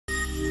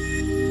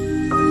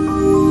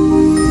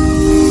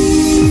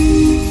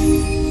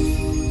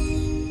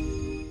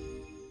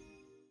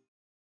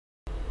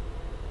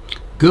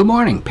Good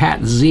morning, Pat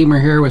Zemer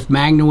here with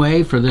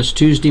MagnaWave for this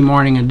Tuesday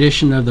morning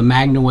edition of the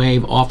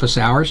MagnaWave Office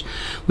Hours.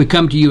 We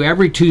come to you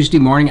every Tuesday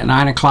morning at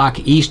 9 o'clock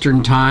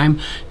Eastern Time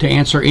to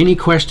answer any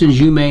questions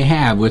you may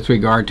have with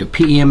regard to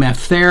PEMF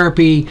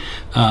therapy,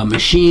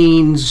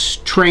 machines,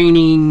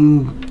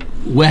 training,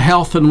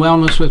 health and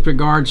wellness with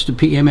regards to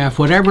PEMF,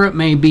 whatever it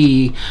may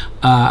be.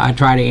 I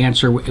try to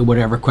answer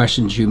whatever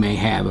questions you may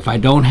have. If I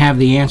don't have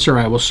the answer,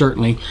 I will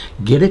certainly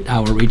get it. I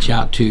will reach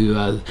out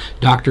to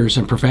doctors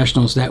and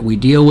professionals that we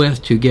deal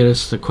with to get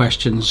us the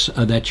questions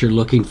that you're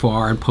looking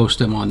for and post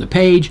them on the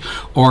page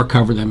or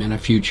cover them in a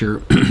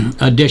future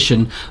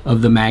edition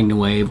of the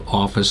MagnaWave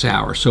Office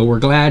Hour. So we're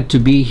glad to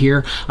be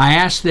here. I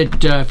ask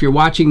that if you're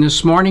watching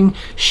this morning,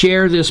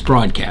 share this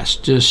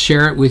broadcast. Just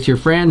share it with your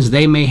friends.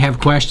 They may have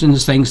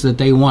questions, things that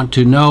they want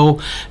to know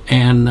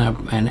and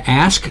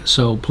ask.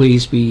 So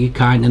please be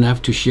kind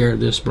enough to share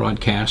this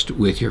broadcast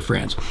with your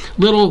friends.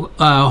 Little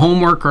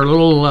homework or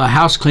little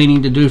house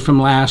cleaning to do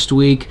from last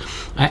week.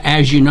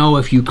 As you know,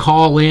 if you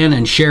call in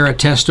and share a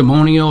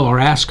testimonial or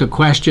ask a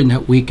question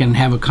that we can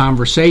have a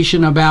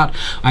conversation about,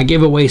 I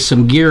give away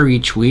some gear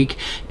each week.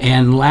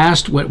 And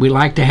what we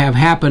like to have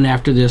happen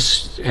after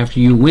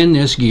you win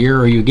this gear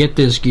or you get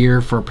this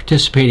gear for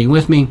participating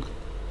with me,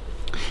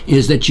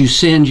 is that you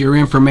send your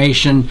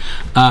information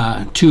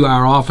to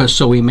our office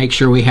so we make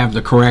sure we have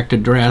the correct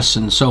address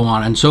and so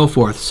on and so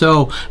forth.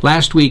 So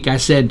last week I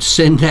said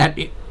send that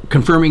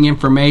confirming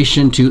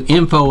information to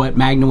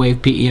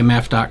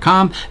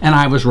info@magnawavepemf.com, and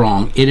I was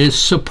wrong. It is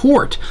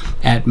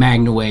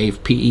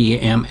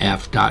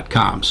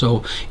support@magnawavepemf.com.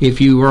 So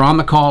if you were on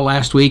the call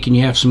last week and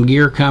you have some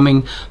gear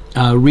coming,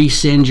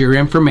 resend your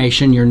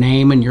information, your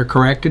name and your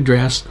correct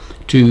address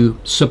to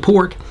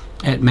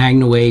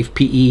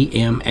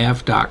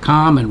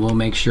support@magnawavepemf.com, and we'll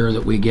make sure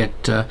that we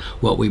get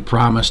what we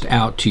promised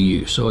out to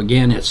you. So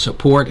again, it's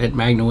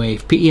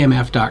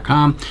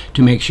support@magnawavepemf.com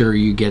to make sure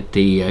you get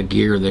the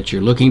gear that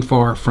you're looking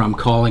for from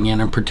calling in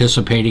and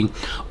participating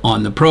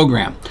on the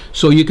program.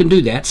 So you can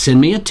do that. Send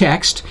me a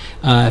text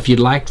if you'd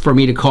like for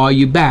me to call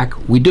you back.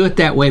 We do it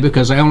that way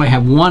because I only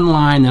have one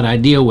line that I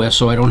deal with,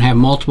 so I don't have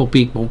multiple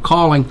people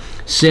calling.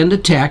 Send a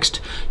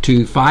text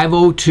to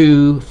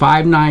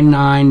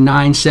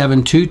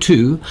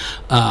 502-599-9722.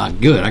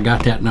 Good, I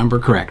got that number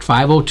correct.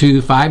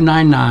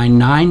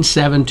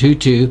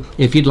 502-599-9722.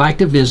 If you'd like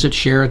to visit,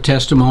 share a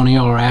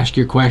testimonial, or ask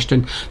your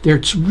question,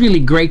 it's really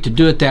great to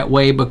do it that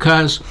way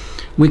because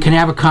we can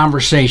have a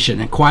conversation.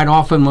 And quite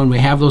often when we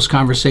have those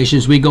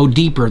conversations, we go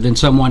deeper than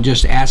someone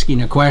just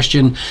asking a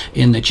question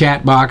in the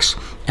chat box,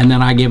 and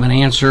then I give an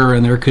answer,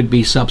 and there could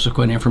be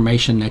subsequent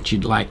information that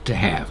you'd like to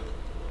have.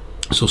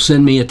 So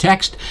send me a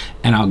text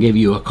and I'll give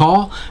you a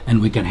call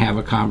and we can have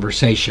a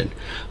conversation.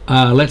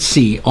 Let's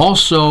see.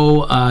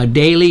 Also,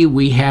 daily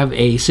we have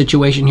a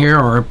situation here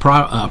or a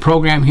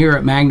program here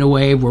at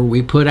MagnaWave where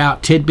we put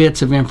out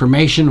tidbits of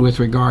information with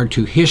regard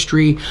to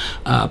history,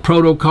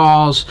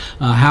 protocols,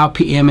 how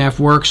PEMF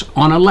works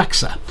on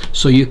Alexa.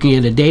 So you can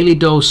get a daily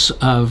dose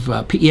of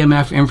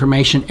PEMF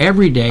information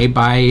every day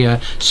by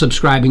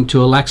subscribing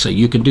to Alexa.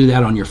 You can do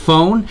that on your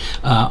phone,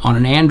 on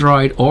an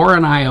Android or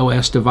an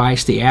iOS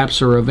device. The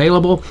apps are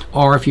available.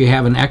 Or if you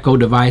have an Echo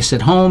device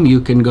at home, you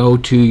can go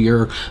to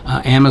your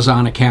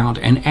Amazon account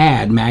and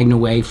add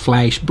MagnaWave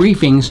Flash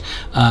Briefings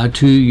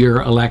to your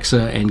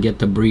Alexa and get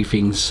the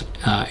briefings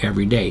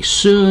every day.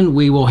 Soon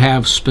we will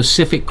have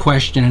specific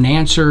question and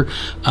answer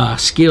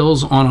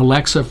skills on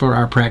Alexa for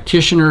our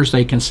practitioners.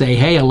 They can say,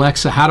 hey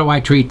Alexa, how do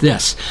I treat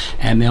this?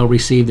 And they'll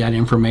receive that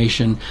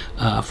information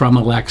from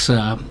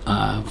Alexa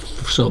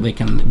so they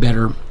can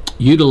better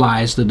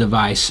utilize the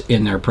device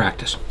in their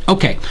practice.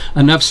 Okay,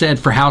 enough said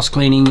for house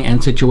cleaning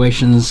and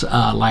situations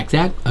like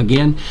that.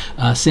 Again,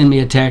 send me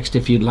a text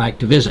if you'd like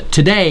to visit.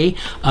 Today,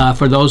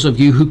 for those of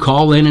you who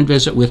call in and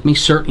visit with me,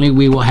 certainly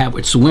we will have,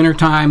 it's winter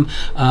time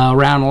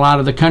around a lot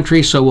of the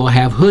country, so we'll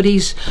have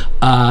hoodies,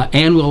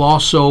 and we'll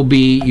also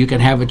you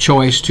can have a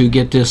choice to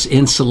get this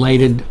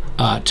insulated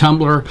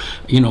tumbler,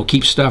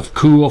 keep stuff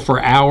cool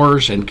for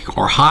hours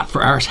or hot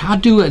for hours. How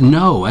do it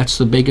know? That's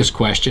the biggest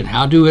question.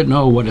 How do it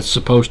know what it's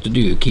supposed to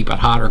do? Keep it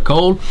hot or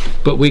cold?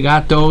 But we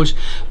got those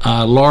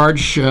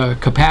large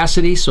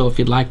capacity, so if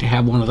you'd like to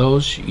have one of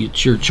those,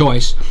 it's your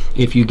choice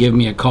if you give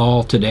me a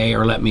call today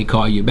or let me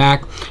call you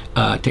back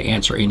to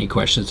answer any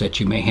questions that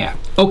you may have.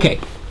 Okay.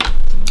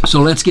 So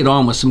let's get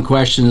on with some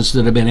questions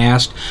that have been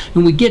asked.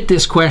 And we get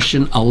this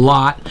question a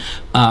lot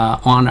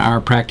on our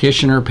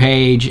practitioner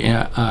page,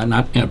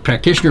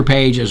 practitioner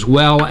page, as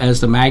well as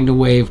the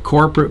MagnaWave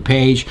corporate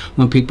page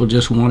when people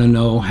just want to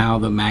know how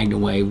the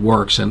MagnaWave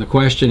works. And the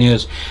question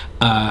is,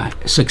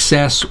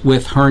 success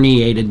with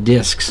herniated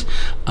discs,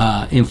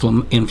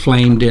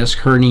 inflamed disc,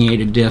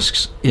 herniated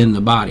discs in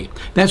the body.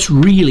 That's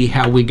really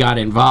how we got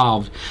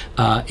involved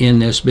in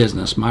this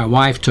business. My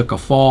wife took a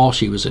fall.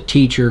 She was a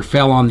teacher,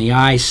 fell on the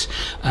ice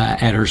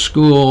at her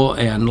school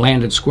and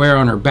landed square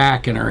on her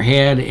back and her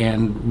head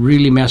and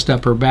really messed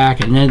up her back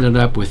and ended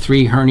up with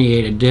 3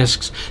 herniated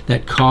discs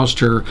that caused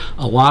her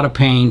a lot of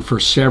pain for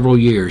several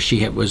years.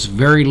 She was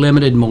very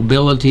limited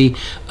mobility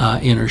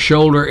in her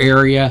shoulder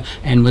area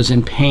and was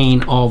in pain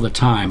pain all the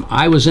time.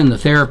 I was in the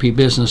therapy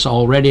business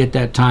already at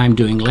that time,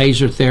 doing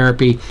laser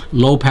therapy,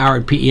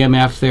 low-powered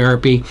PEMF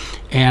therapy,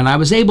 and I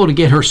was able to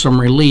get her some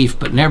relief,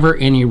 but never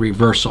any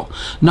reversal.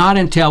 Not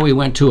until we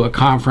went to a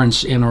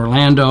conference in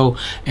Orlando,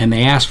 and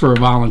they asked for a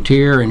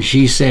volunteer, and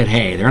she said,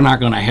 hey, they're not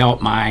going to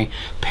help my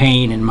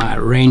pain and my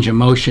range of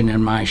motion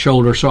in my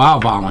shoulder, so I'll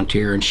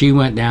volunteer. And she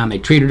went down. They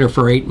treated her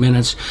for 8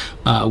 minutes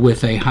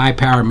with a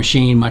high-powered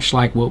machine, much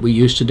like what we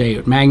use today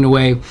at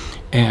MagnaWave.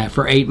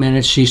 For 8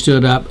 minutes, she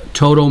stood up,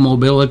 total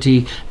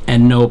mobility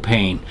and no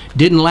pain.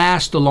 Didn't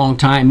last a long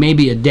time,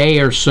 maybe a day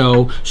or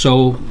so.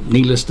 So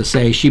needless to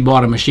say, she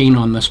bought a machine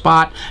on the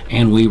spot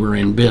and we were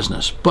in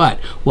business. But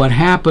what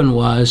happened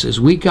was,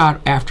 we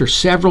got, after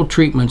several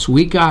treatments,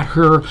 we got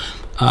her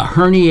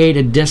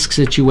herniated disc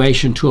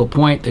situation to a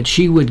point that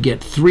she would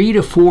get 3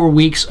 to 4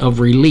 weeks of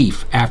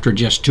relief after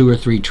just 2 or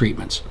 3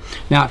 treatments.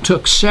 Now, it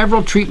took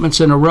several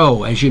treatments in a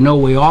row. As you know,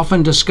 we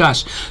often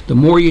discuss the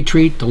more you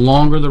treat, the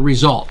longer the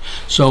result.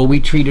 So we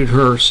treated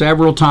her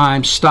several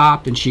times,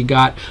 stopped, and she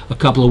got a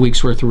couple of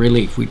weeks worth of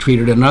relief. We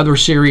treated another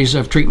series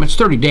of treatments,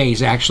 30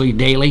 days actually,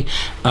 daily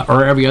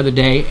or every other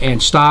day,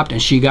 and stopped,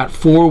 and she got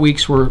 4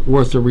 weeks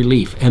worth of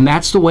relief. And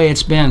that's the way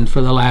it's been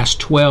for the last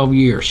 12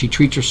 years. She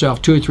treats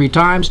herself 2 or 3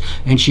 times,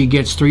 and she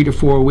gets 3 to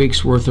 4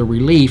 weeks worth of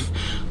relief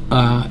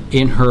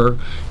in her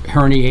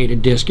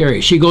herniated disc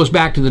area. She goes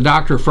back to the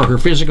doctor for her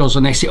physicals,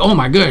 and they say, oh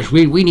my gosh,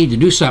 we need to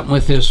do something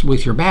with this,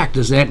 with your back.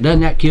 Doesn't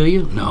that kill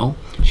you? No,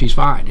 she's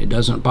fine. It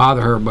doesn't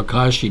bother her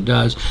because she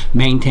does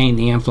maintain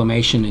the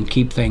inflammation and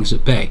keep things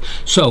at bay.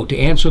 So to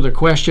answer the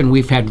question,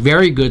 we've had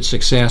very good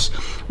success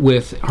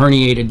with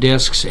herniated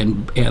discs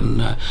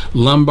and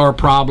lumbar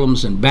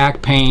problems and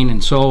back pain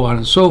and so on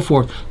and so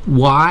forth.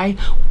 Why?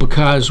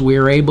 Because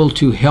we're able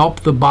to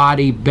help the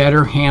body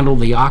better handle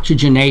the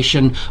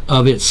oxygenation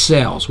of its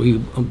cells.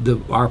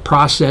 Our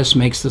process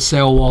makes the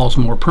cell walls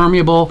more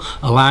permeable,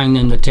 allowing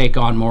them to take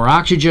on more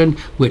oxygen,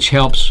 which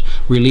helps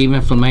relieve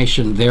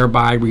inflammation,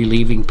 thereby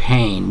relieving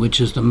pain,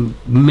 which is the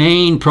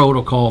main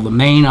protocol, the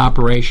main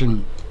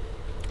operation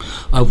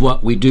of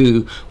what we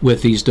do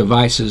with these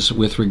devices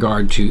with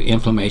regard to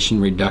inflammation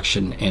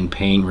reduction and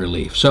pain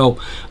relief. So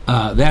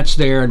that's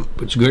there.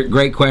 It's a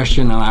great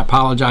question, and I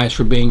apologize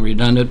for being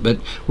redundant, but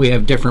we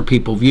have different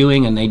people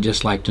viewing, and they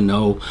just like to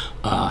know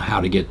how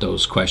to get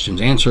those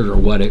questions answered or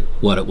what it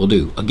will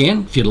do.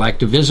 Again, if you'd like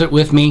to visit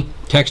with me,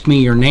 text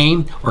me your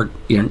name, or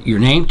your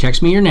name,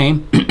 text me your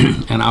name,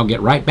 and I'll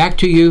get right back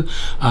to you,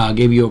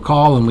 give you a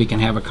call, and we can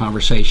have a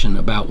conversation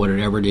about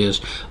whatever it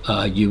is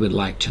you would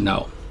like to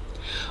know.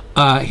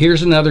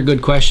 Here's another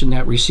good question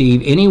that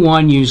received.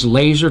 Anyone use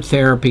laser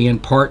therapy in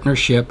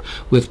partnership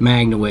with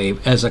MagnaWave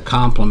as a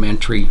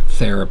complementary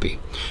therapy?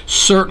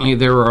 Certainly,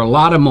 there are a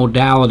lot of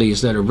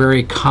modalities that are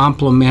very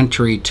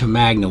complementary to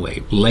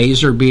MagnaWave,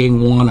 laser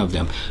being one of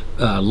them.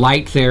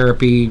 Light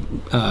therapy,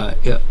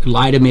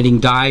 light-emitting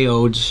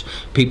diodes.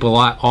 People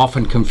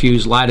often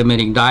confuse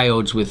light-emitting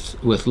diodes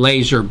with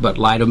laser, but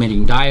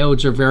light-emitting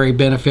diodes are very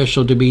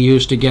beneficial to be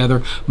used together.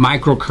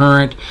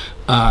 Microcurrent,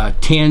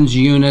 TENS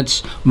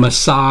units,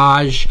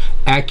 massage,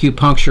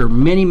 acupuncture,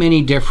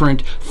 many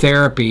different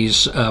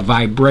therapies,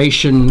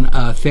 vibration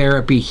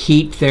therapy,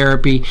 heat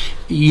therapy,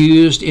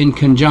 used in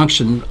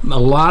conjunction. A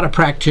lot of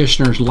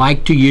practitioners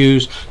like to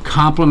use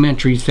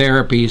complementary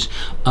therapies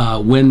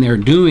when they're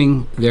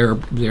doing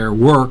their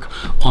work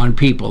on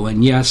people,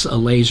 and yes, a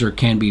laser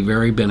can be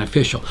very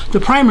beneficial. The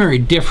primary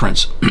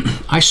difference,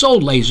 I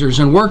sold lasers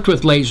and worked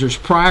with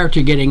lasers prior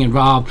to getting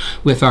involved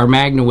with our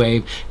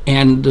MagnaWave,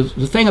 and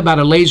the thing about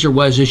a laser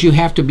is you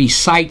have to be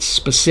site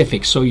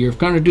specific. So you're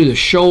going to do the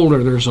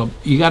shoulder,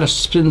 you got to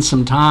spend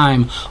some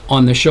time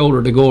on the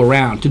shoulder to go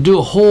around. To do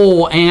a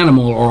whole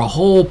animal or a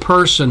whole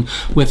person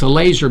with a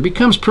laser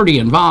becomes pretty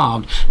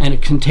involved, and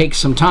it can take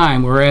some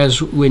time,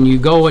 whereas when you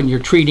go and you're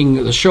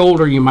treating the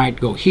shoulder, you might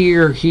go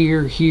here,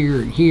 here,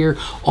 here, and here,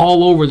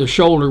 all over the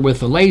shoulder with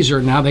the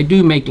laser. Now, they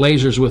do make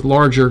lasers with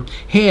larger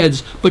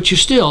heads, but you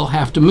still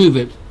have to move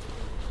it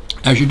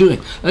as you're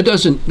doing.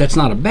 That's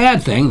not a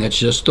bad thing. That's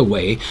just the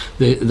way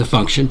the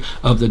function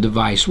of the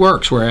device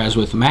works. Whereas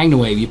with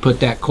MagnaWave, you put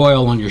that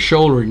coil on your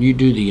shoulder and you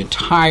do the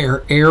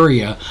entire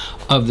area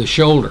of the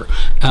shoulder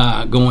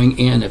going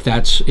in, if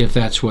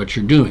that's what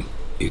you're doing.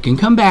 You can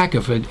come back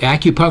if an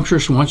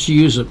acupuncturist wants to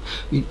use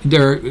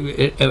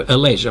a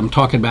laser. I'm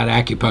talking about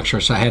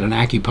acupuncturists. I had an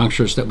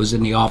acupuncturist that was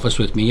in the office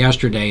with me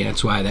yesterday.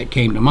 That's why that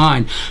came to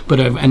mind.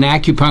 But an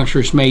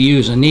acupuncturist may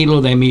use a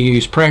needle. They may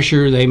use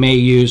pressure. They may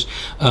use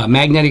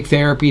magnetic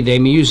therapy. They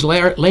may use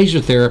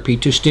laser therapy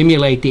to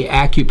stimulate the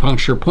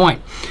acupuncture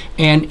point.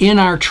 And in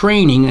our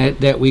training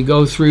that we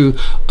go through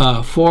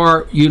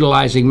for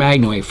utilizing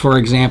MagnaWave, for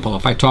example,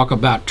 if I talk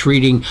about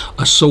treating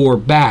a sore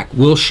back,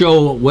 we'll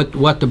show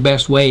what the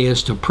best way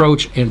is to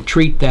approach and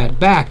treat that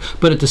back.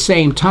 But at the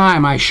same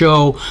time, we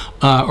show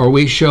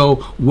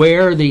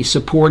where the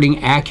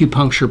supporting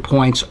acupuncture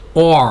points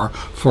are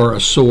for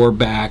a sore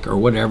back or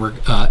whatever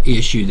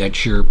issue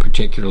that you're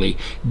particularly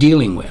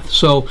dealing with.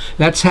 So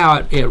that's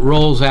how it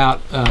rolls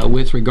out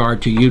with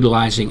regard to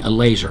utilizing a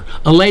laser.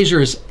 A laser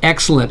is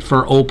excellent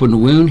for open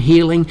in wound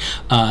healing,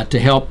 to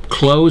help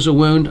close a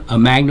wound. A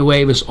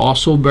MagnaWave is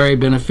also very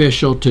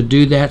beneficial to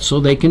do that, so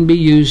they can be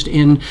used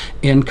in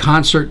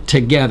concert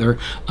together,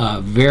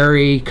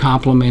 very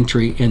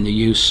complementary in the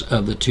use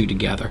of the two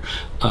together.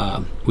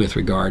 With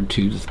regard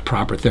to the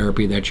proper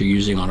therapy that you're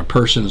using on a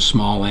person, a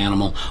small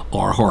animal,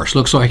 or a horse.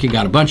 Looks like you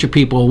got a bunch of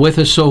people with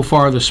us so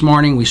far this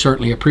morning. We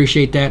certainly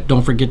appreciate that.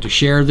 Don't forget to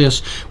share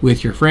this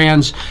with your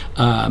friends.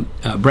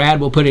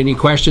 Brad will put any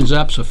questions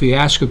up, so if you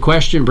ask a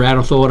question, Brad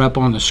will throw it up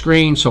on the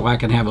screen so I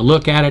can have a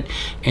look at it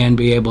and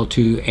be able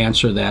to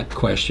answer that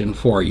question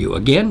for you.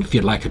 Again, if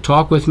you'd like to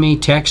talk with me,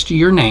 text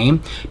your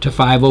name to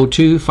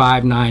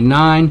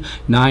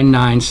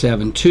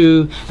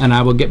 502-599-9972, and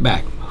I will get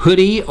back.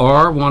 Hoodie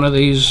or one of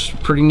these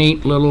pretty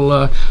neat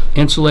little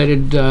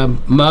insulated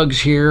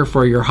mugs here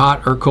for your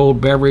hot or cold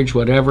beverage,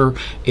 whatever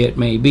it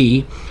may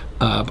be.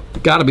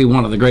 Got to be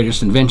one of the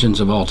greatest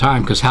inventions of all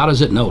time, because how does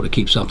it know to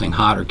keep something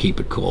hot or keep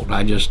it cold?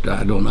 I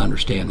don't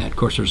understand that. Of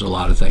course, there's a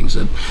lot of things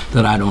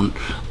that I don't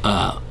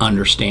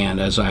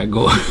understand as I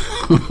go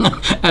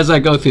as I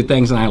go through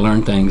things, and I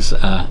learn things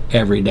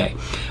every day.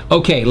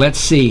 Okay, let's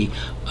see.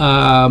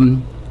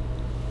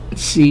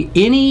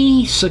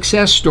 Any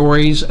success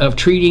stories of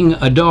treating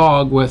a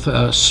dog with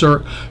a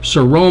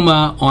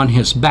seroma on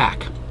his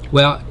back?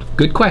 Well,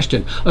 good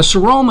question. A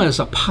seroma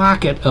is a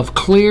pocket of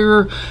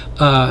clear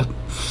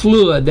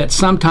fluid that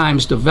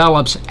sometimes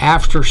develops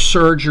after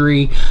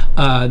surgery.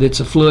 That's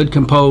a fluid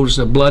composed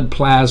of blood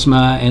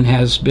plasma and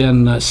has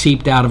been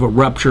seeped out of a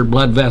ruptured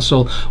blood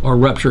vessel or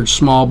ruptured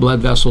small blood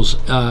vessels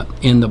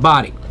in the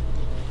body.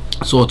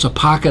 So it's a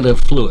pocket of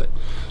fluid.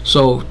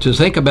 So to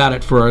think about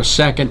it for a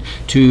second,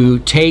 to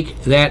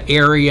take that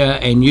area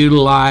and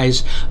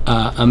utilize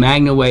a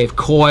MagnaWave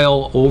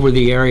coil over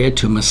the area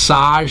to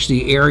massage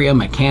the area,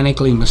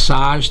 mechanically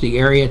massage the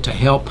area to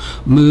help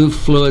move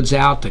fluids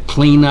out, to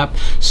clean up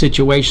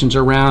situations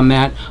around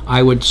that,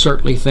 I would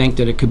certainly think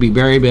that it could be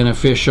very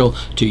beneficial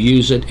to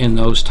use it in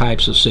those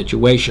types of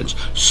situations.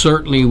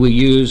 Certainly we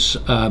use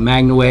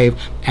MagnaWave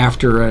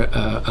after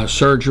a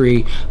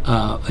surgery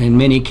in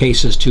many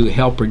cases to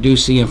help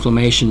reduce the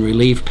inflammation,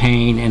 relieve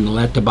pain, and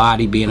let the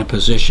body be in a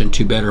position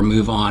to better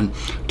move on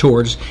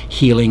towards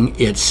healing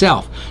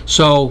itself.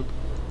 So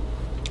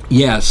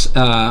yes,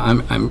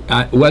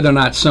 whether or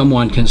not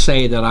someone can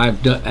say that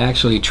I've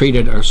actually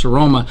treated a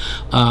seroma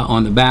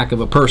on the back of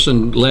a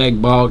person,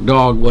 leg,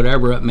 dog,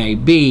 whatever it may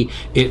be,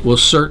 it will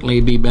certainly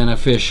be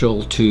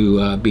beneficial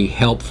to be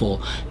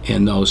helpful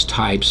in those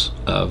types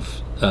of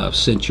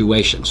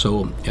situation.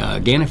 So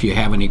again, if you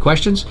have any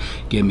questions,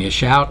 give me a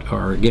shout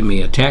or give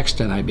me a text,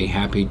 and I'd be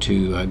happy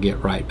to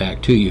get right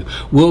back to you.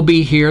 We'll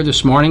be here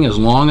this morning as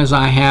long as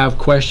I have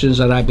questions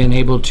that I've been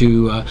able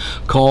to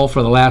call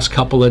for the last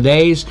couple of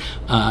days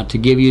to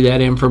give you that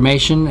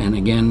information. And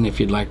again, if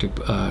you'd like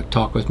to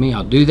talk with me,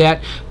 I'll do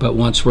that. But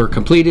once we're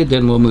completed,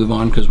 then we'll move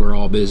on, because we're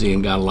all busy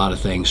and got a lot of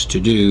things to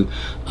do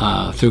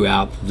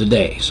throughout the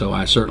day. So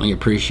I certainly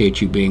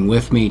appreciate you being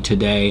with me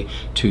today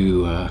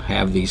to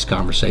have these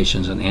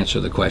conversations and answer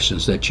the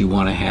questions that you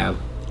want to have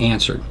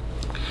answered.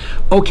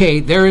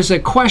 Okay, there is a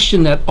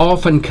question that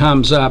often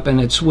comes up,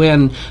 and it's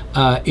when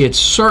it's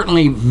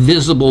certainly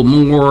visible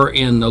more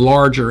in the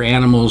larger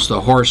animals,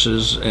 the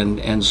horses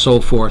and so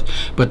forth.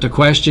 But the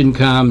question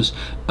comes,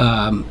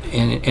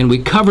 and we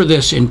cover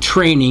this in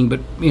training,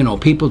 but you know,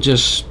 people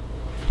just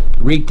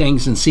read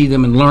things and see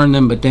them and learn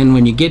them, but then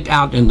when you get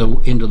out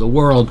into the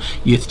world,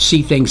 you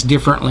see things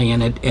differently,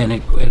 and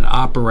it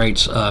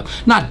operates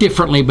not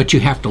differently, but you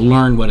have to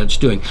learn what it's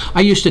doing.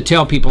 I used to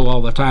tell people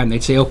all the time,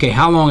 they'd say, okay,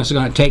 how long is it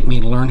going to take me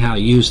to learn how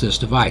to use this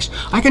device?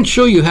 I can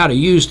show you how to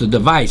use the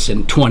device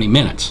in 20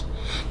 minutes.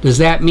 Does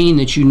that mean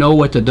that you know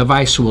what the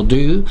device will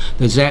do?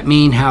 Does that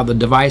mean how the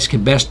device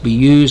can best be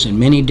used in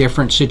many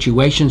different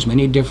situations,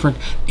 many different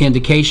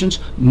indications?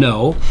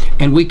 No.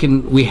 And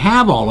we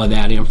have all of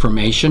that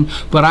information,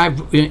 but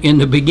in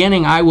the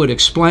beginning I would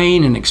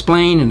explain and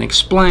explain and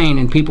explain,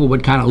 and people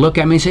would kind of look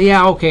at me and say,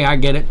 yeah, okay, I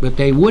get it, but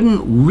they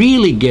wouldn't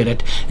really get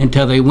it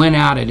until they went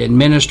out and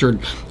administered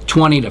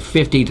 20 to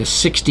 50 to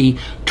 60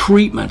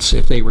 treatments.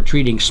 If they were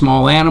treating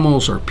small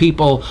animals or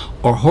people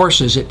or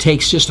horses, it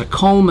takes just a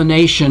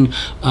culmination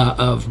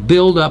of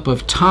buildup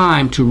of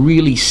time to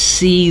really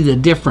see the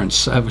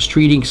difference. I was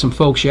treating some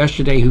folks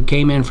yesterday who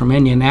came in from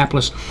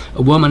Indianapolis,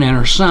 a woman and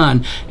her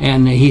son,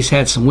 and he's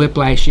had some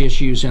whiplash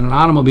issues in an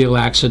automobile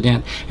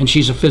accident, and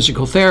she's a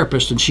physical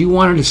therapist, and she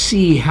wanted to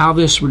see how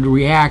this would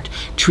react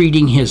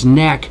treating his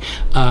neck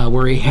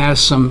where he has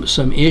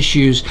some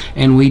issues,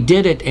 and we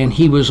did it, and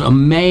he was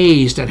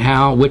amazed at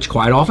how, which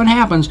quite often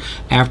happens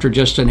after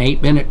just an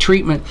 8-minute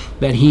treatment,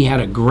 that he had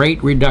a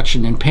great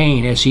reduction in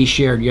pain, as he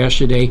shared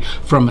yesterday,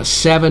 from a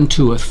 7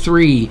 to a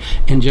 3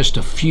 in just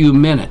a few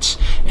minutes.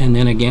 And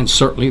then again,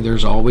 certainly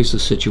there's always the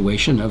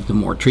situation of the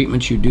more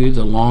treatments you do,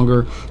 the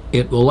longer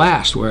it will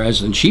last.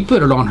 Whereas, and she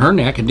put it on her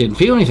neck and didn't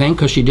feel anything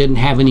because she didn't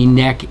have any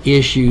neck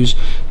issues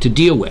to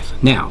deal with.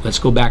 Now, let's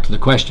go back to the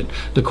question.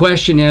 The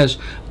question is,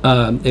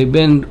 they've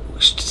been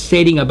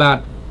stating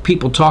about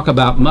people talk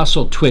about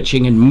muscle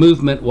twitching and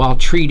movement while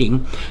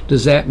treating,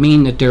 does that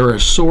mean that there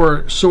is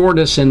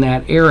soreness in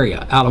that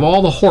area? Out of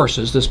all the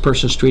horses, this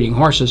person's treating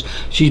horses,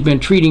 she's been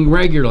treating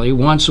regularly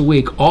once a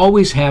week,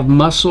 always have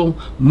muscle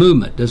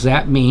movement. Does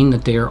that mean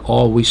that they are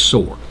always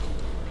sore?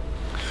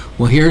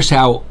 Well, here's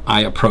how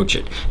I approach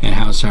it, and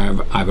how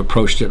I've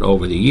approached it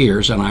over the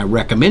years, and I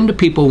recommend to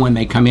people when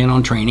they come in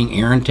on training.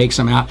 Aaron takes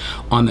them out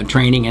on the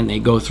training, and they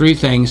go through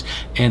things,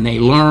 and they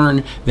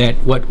learn that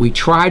what we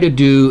try to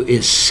do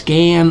is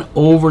scan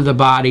over the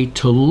body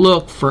to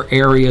look for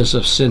areas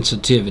of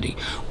sensitivity.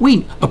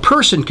 A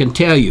person can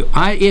tell you,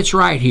 it's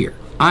right here.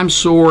 I'm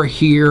sore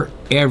here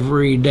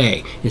every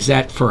day. Is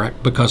that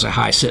because of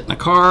how I sit in the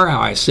car, how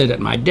I sit at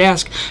my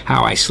desk,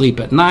 how I sleep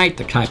at night,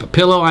 the type of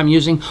pillow I'm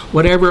using,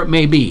 whatever it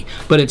may be,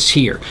 but it's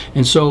here.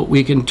 And so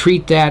we can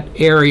treat that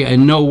area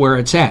and know where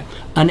it's at.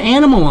 An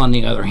animal, on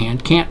the other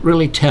hand, can't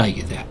really tell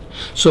you that.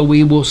 So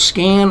we will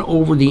scan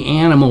over the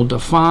animal to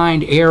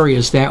find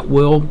areas that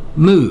will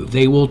move,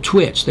 they will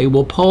twitch, they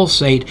will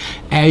pulsate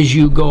as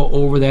you go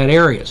over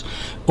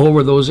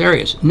those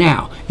areas.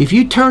 Now, if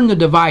you turn the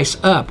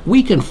device up,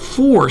 we can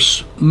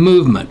force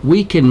movement.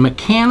 We can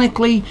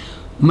mechanically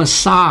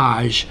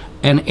massage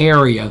an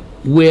area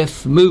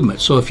with movement.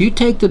 So if you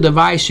take the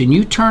device and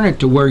you turn it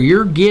to where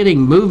you're getting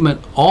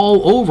movement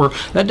all over,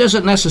 that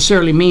doesn't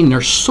necessarily mean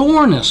there's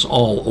soreness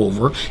all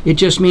over. It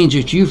just means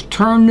that you've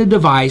turned the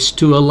device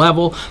to a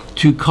level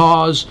to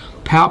cause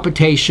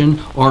palpitation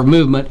or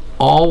movement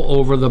all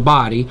over the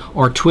body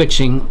or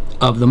twitching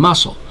of the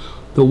muscle.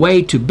 The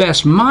way to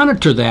best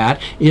monitor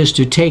that is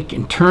to take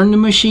and turn the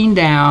machine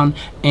down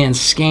and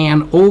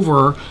scan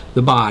over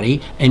the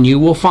body, and you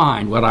will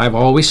find what I've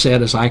always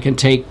said is I can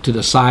take to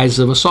the size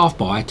of a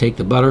softball. I take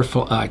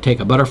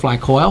a butterfly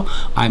coil,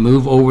 I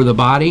move over the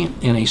body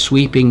in a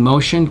sweeping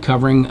motion,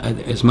 covering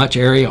as much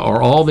area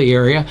or all the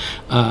area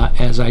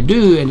as I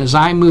do. And as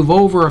I move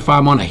over, if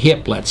I'm on a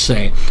hip, let's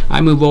say,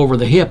 I move over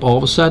the hip, all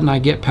of a sudden I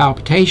get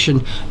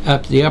palpitation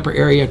up the upper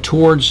area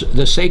towards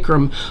the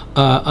sacrum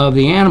of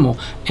the animal,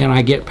 and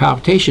I get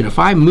palpitation. If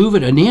I move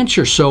it an inch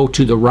or so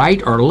to the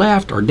right or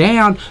left or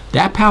down,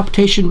 that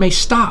palpitation may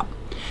stop.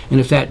 And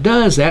if that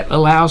does, that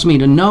allows me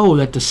to know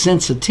that the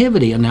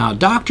sensitivity, and now a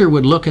doctor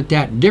would look at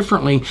that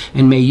differently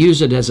and may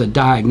use it as a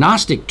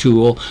diagnostic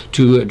tool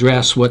to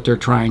address what they're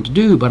trying to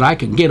do, but I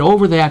can get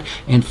over that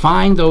and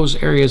find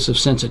those areas of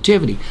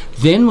sensitivity.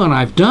 Then when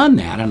I've done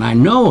that and I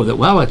know that,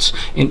 well,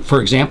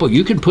 for example,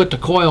 you can put the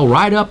coil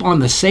right up on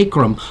the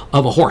sacrum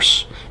of a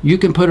horse. You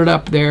can put it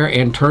up there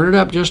and turn it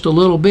up just a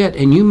little bit,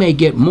 and you may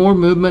get more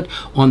movement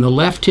on the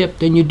left hip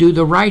than you do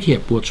the right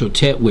hip,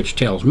 which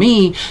tells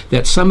me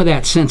that some of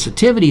that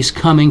sensitivity is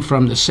coming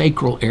from the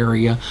sacral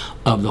area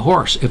of the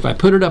horse. If I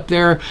put it up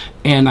there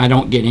and I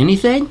don't get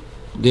anything,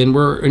 then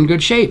we're in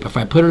good shape. If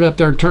I put it up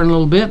there and turn a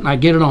little bit and I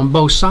get it on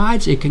both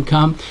sides, it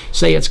can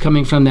say it's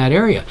coming from that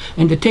area.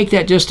 And to take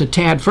that just a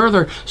tad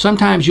further,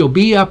 sometimes you'll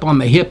be up on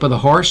the hip of the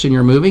horse and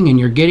you're moving and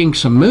you're getting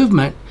some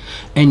movement,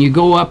 and you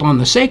go up on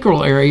the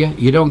sacral area,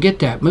 you don't get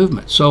that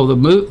movement. So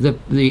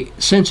the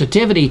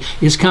sensitivity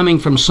is coming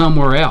from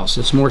somewhere else.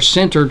 It's more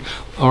centered,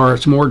 or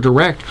it's more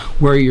direct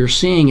where you're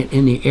seeing it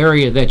in the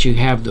area that you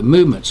have the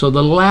movement. So that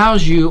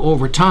allows you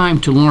over time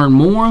to learn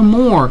more and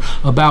more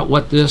about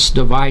what this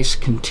device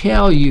can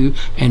tell you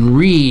and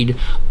read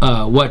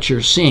what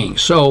you're seeing.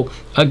 So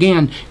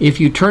again, if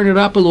you turn it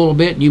up a little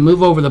bit and you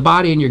move over the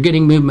body and you're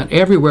getting movement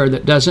everywhere,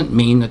 that doesn't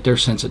mean that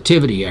there's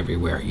sensitivity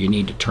everywhere. You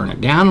need to turn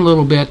it down a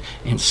little bit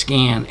and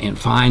scan and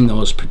find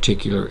those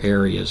particular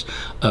areas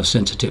of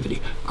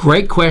sensitivity.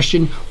 Great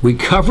question. We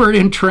cover it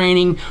in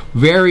training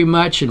very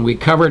much, and we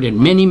cover it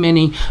in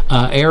many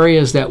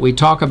areas that we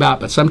talk about,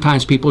 but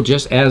sometimes people,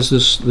 just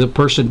as the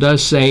person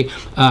does say,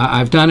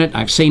 I've done it,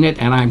 I've seen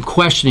it, and I'm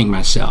questioning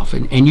myself.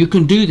 And you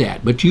can do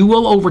that, but you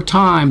will over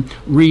time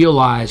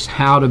realize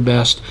how to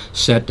best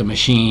set the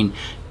machine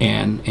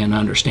and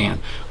understand.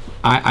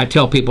 I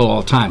tell people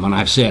all the time when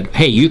I've said,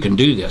 hey, you can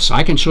do this.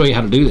 I can show you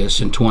how to do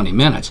this in 20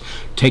 minutes.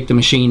 Take the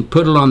machine,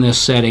 put it on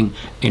this setting,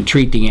 and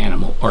treat the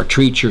animal or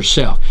treat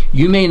yourself.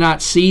 You may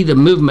not see the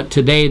movement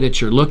today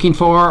that you're looking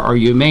for, or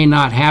you may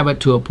not have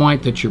it to a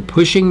point that you're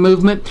pushing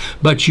movement,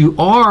 but you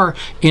are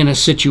in a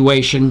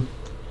situation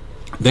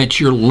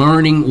that you're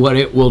learning what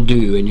it will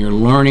do, and you're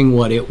learning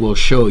what it will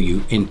show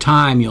you. In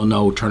time, you'll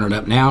know, turn it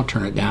up now,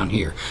 turn it down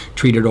here,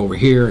 treat it over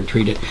here, and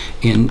treat it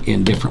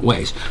in different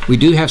ways. We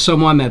do have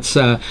someone that's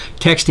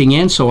texting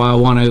in, so I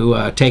want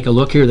to take a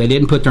look here. They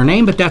didn't put their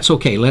name, but that's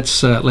okay.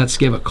 Let's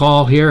give a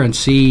call here and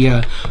see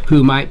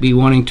who might be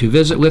wanting to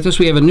visit with us.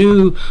 We have a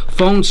new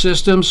phone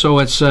system, so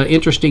it's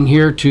interesting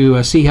here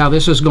to see how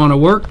this is going to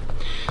work.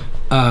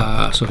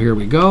 So here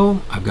we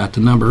go. I've got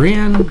the number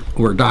in.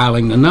 We're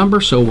dialing the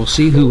number, so we'll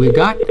see who we've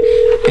got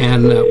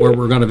and where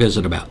we're going to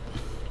visit about.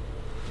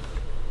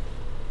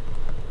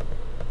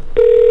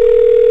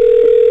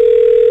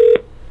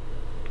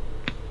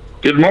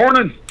 Good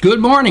morning. Good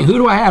morning. Who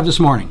do I have this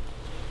morning?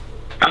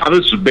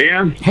 This is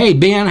Ben. Hey,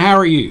 Ben, how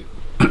are you?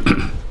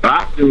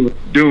 I'm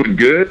doing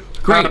good.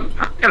 Great.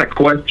 I got a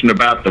question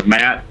about the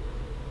mat.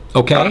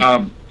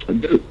 Okay.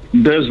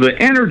 Does the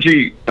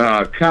energy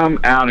come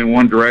out in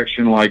one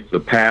direction like the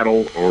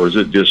paddle, or is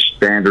it just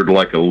standard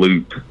like a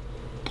loop?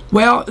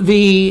 Well,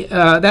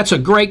 that's a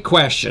great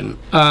question.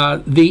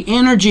 The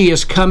energy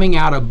is coming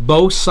out of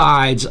both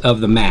sides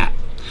of the mat.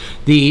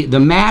 The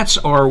mats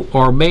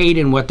are made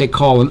in what they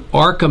call an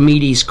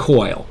Archimedes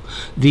coil.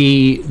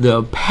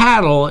 The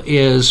paddle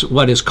is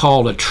what is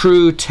called a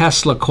true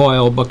Tesla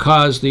coil,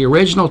 because the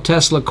original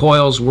Tesla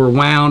coils were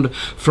wound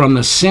from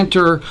the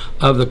center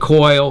of the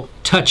coil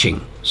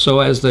touching.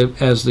 So as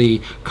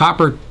the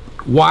copper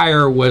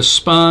wire was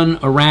spun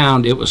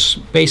around, it was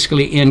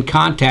basically in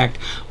contact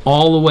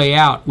all the way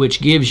out,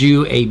 which gives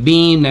you a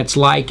beam that's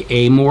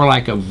more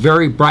like a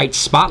very bright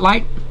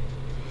spotlight.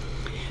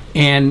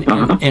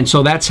 And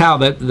so that's how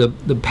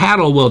the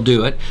paddle will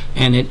do it,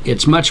 and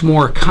it's much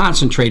more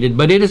concentrated,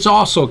 but it is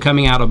also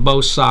coming out of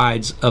both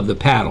sides of the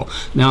paddle.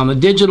 Now on the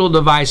digital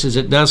devices,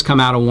 it does come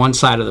out of one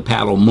side of the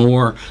paddle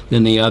more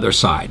than the other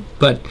side,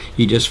 but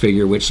you just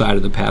figure which side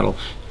of the paddle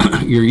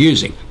you're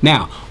using.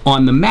 Now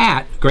on the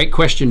mat, great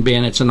question,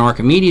 Ben, it's an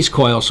Archimedes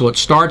coil, so it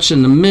starts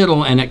in the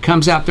middle and it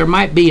comes out. There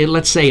might be,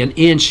 let's say, an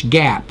inch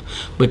gap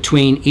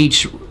between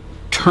each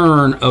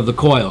turn of the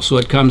coil, so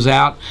it comes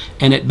out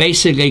and it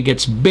basically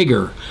gets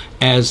bigger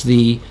as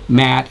the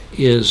mat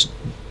is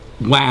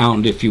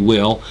wound, if you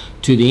will,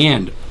 to the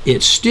end.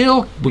 It's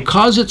still,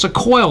 because it's a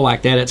coil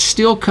like that, it's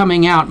still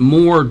coming out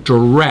more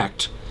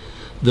direct.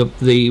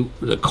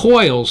 The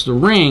coils, the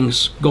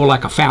rings, go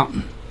like a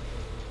fountain.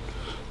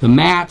 The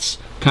mats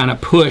kind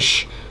of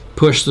push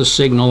the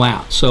signal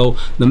out. So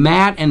the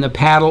mat and the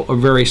paddle are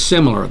very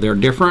similar. They're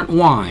different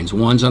winds.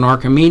 One's an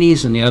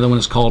Archimedes and the other one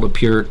is called a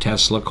pure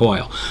Tesla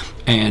coil.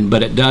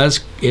 But it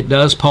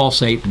does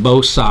pulsate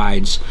both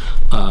sides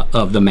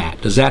of the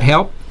mat. Does that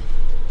help?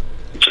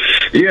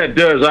 Yeah, it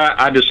does.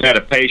 I just had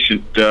a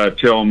patient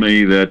tell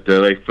me that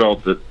they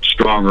felt it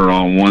stronger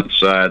on one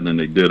side than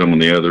they did on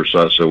the other.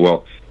 So I said,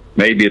 well,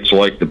 maybe it's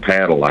like the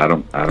paddle. I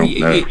don't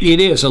know. It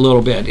is a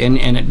little bit,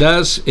 and it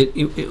does.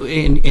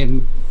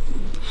 In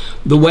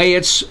the way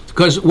it's,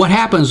 because what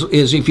happens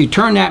is if you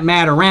turn that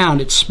mat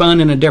around, it's spun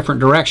in a different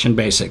direction,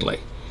 basically.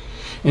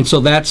 And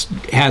so that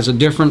has a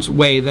different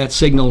way that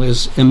signal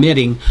is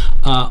emitting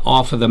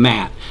off of the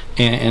mat,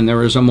 and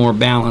there is a more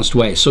balanced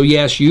way. So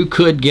yes, you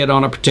could get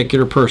on a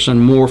particular person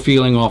more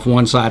feeling off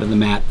one side of the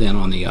mat than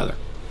on the other.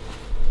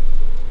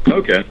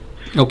 Okay.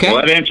 Okay.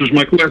 Well, that answers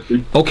my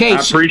question. Okay. I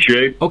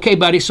appreciate it. Okay,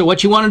 buddy. So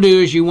what you want to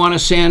do is you want to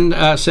send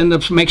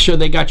them, make sure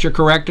they got your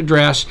correct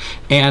address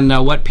and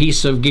what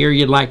piece of gear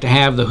you'd like to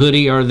have, the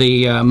hoodie or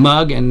the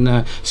mug,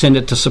 and send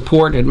it to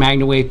support at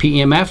MagnaWave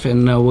PEMF,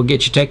 and we'll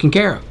get you taken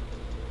care of.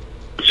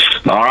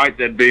 All right,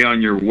 that'd be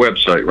on your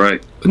website,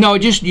 right? No, you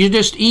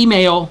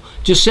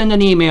just send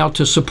an email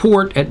to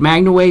support at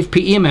MagnaWave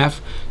PEMF.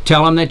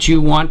 Tell them that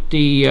you want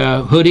the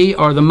hoodie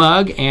or the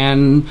mug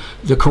and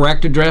the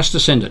correct address to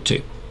send it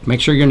to. Make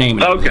sure your name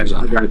is on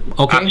it.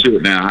 Okay. I see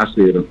it now. I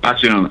see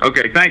it on it.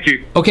 Okay, thank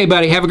you. Okay,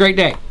 buddy. Have a great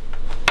day.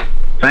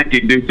 Thank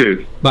you. Do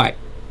too. Bye.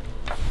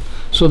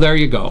 So there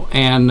you go.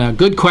 And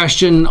good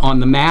question on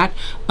the mat.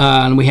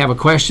 And we have a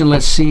question.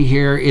 Let's see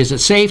here. Is it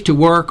safe to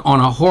work on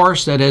a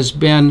horse that has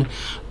been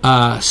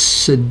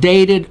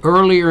sedated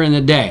earlier in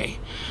the day?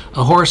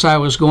 A horse I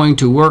was going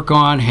to work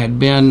on had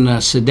been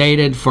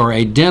sedated for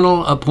a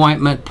dental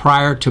appointment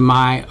prior to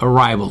my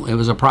arrival. It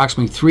was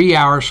approximately 3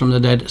 hours from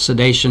the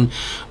sedation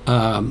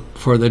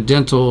for the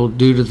dental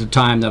due to the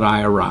time that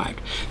I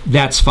arrived.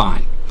 That's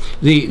fine.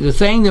 The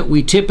thing that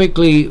we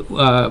typically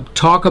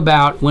talk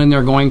about when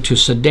they're going to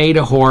sedate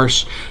a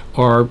horse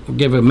or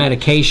give a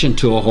medication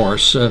to a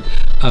horse,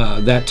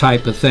 that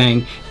type of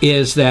thing,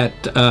 is that,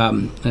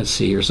 let's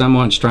see here,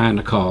 someone's trying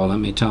to call. Let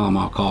me tell them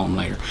I'll call them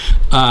later.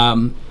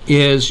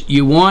 Is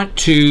you want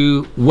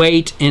to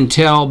wait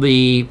until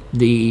the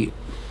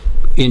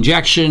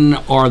injection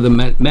or the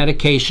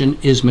medication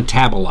is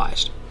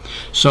metabolized.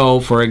 So,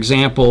 for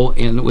example,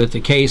 with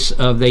the case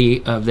of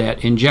that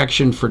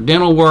injection for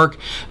dental work,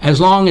 as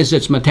long as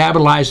it's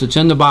metabolized, it's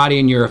in the body,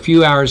 and you're a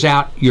few hours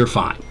out, you're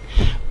fine.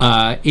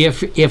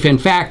 If in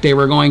fact they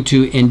were going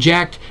to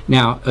inject,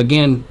 now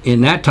again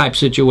in that type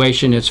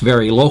situation it's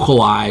very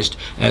localized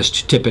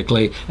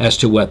typically as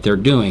to what they're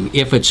doing.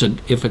 If it's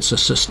a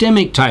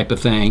systemic type of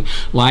thing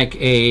like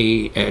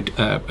a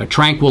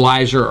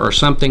tranquilizer or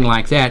something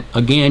like that,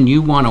 again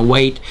you want to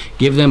wait,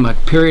 give them a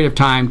period of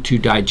time to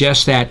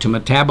digest that, to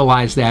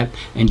metabolize that,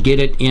 and get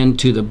it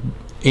into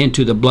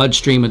the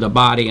bloodstream of the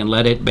body and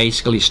let it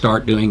basically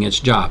start doing its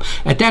job.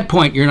 At that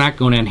point, you're not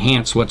going to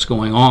enhance what's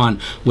going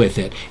on with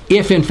it.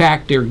 If in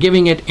fact they're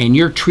giving it and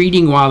you're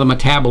treating while the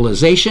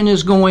metabolization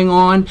is going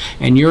on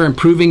and you're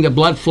improving the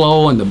blood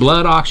flow and the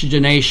blood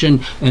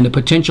oxygenation and the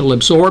potential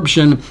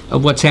absorption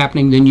of what's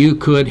happening, then you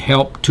could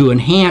help to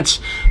enhance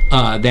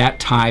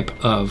that type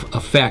of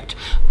effect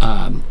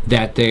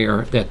that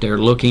they're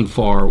looking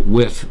for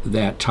with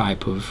that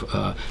type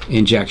of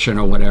injection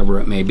or whatever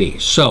it may be.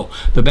 So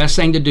the best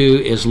thing to do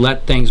is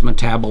let things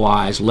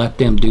metabolize, let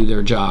them do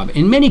their job.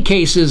 In many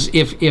cases,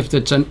 if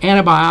it's an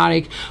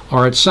antibiotic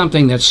or it's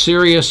something that's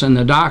serious and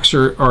the docs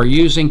are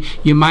using,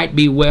 you might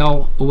be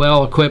well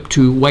equipped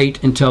to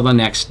wait until the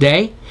next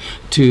day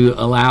to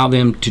allow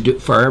them to do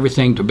for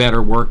everything to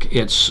better work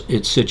its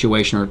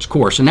situation or its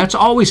course. And that's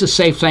always a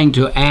safe thing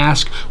to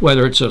ask,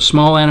 whether it's a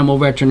small animal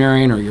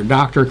veterinarian or your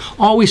doctor.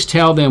 Always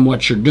tell them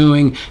what you're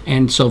doing,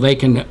 and so they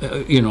can,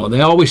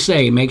 they always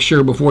say, make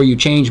sure before you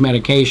change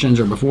medications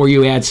or before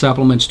you add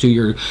supplements to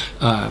your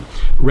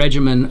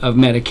regimen of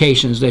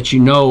medications that you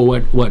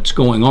know what's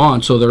going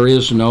on, so there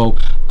is no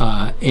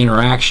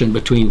interaction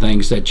between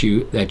things that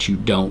you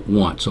don't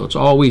want. So it's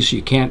always,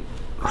 you can't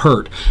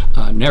hurt,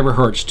 never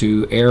hurts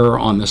to err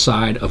on the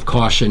side of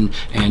caution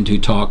and to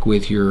talk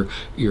with your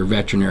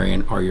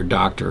veterinarian or your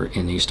doctor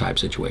in these type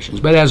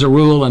situations. But as a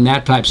rule, in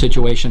that type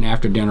situation,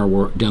 after dental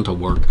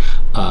work,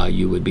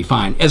 you would be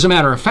fine. As a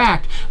matter of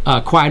fact,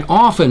 quite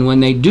often when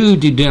they do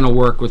dental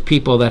work with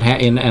people that have,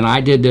 and I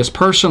did this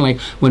personally,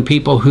 when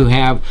people who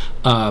have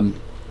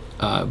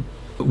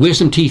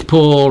wisdom teeth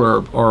pulled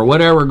or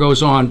whatever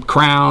goes on,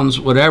 crowns,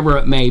 whatever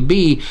it may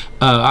be,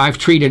 I've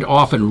treated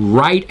often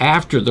right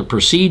after the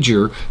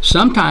procedure.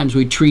 Sometimes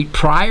we treat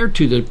prior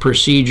to the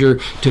procedure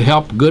to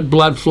help good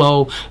blood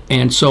flow,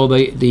 and so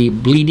the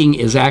bleeding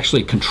is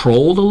actually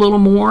controlled a little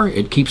more.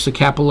 It keeps the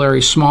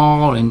capillary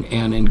small and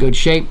in good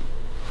shape.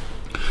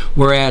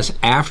 Whereas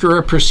after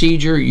a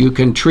procedure, you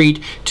can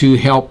treat to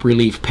help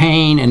relieve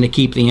pain and to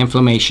keep the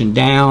inflammation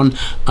down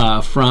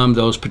from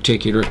those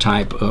particular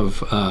type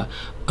of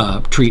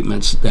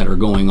treatments that are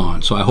going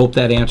on. So I hope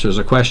that answers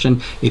the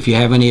question. If you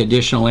have any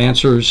additional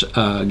answers,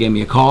 give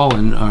me a call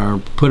or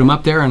put them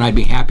up there, and I'd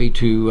be happy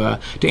to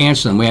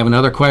answer them. We have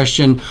another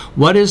question.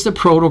 What is the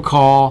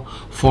protocol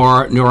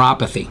for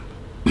neuropathy?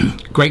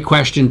 Great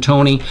question,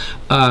 Tony.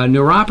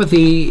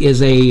 Neuropathy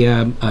is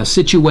a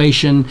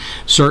situation,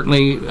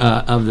 certainly,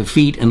 of the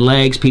feet and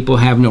legs. People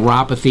have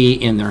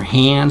neuropathy in their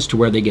hands to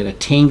where they get a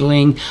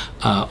tingling,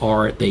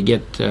 or they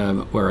get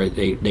where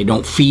they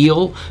don't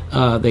feel.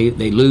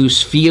 They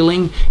lose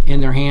feeling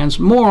in their hands.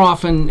 More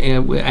often,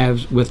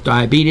 as with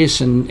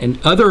diabetes and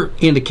other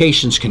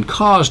indications can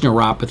cause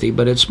neuropathy,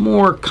 but it's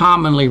more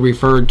commonly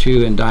referred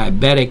to in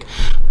diabetic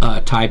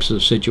types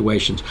of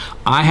situations.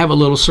 I have a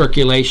little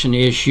circulation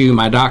issue.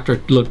 My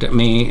doctor looked at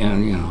me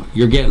and,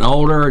 you're getting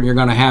older and you're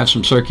going to have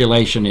some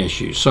circulation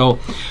issues. So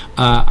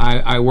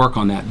I work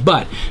on that.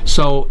 But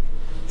so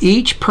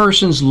each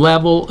person's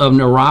level of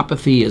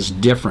neuropathy is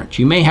different.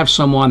 You may have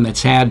someone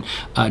that's had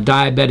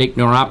diabetic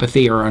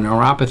neuropathy or a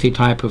neuropathy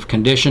type of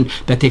condition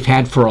that they've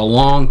had for a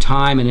long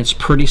time and it's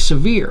pretty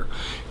severe.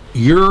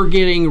 You're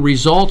getting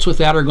results with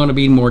that are going to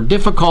be more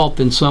difficult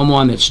than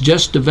someone that's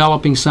just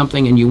developing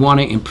something and you want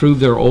to improve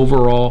their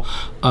overall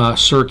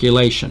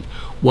circulation.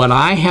 What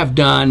I have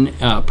done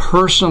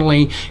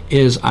personally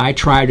is I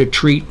try to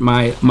treat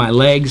my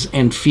legs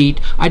and feet.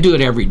 I do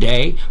it every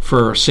day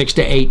for 6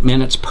 to 8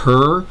 minutes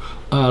per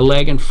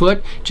leg and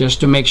foot, just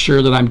to make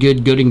sure that I'm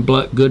good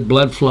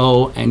blood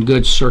flow and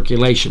good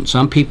circulation.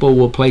 Some people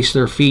will place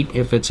their feet,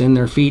 if it's in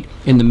their feet,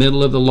 in the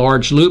middle of the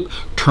large loop,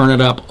 turn it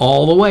up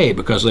all the way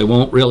because they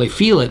won't really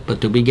feel it, but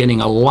they'll be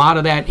getting a lot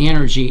of that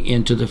energy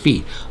into the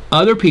feet.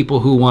 Other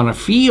people who want to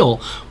feel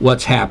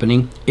what's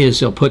happening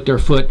is they'll put their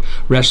foot,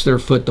 rest their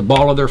foot, the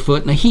ball of their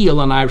foot in the heel,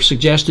 and I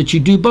suggest that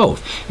you do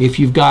both. If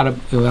you've got I'm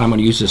going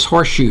to use this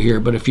horseshoe here,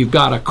 but if you've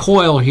got a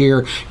coil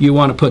here, you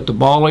want to put the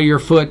ball of your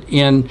foot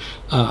in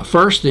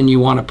first, then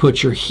you want to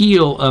put your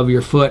heel of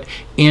your foot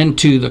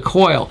into the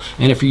coil.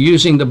 And if you're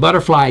using the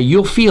butterfly,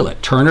 you'll feel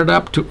it. Turn it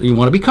up to, you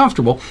want to be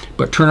comfortable,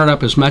 but turn it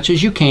up as much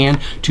as you can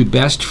to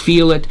best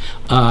feel it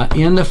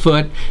in the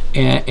foot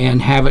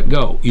and have it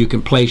go. You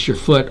can place your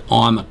foot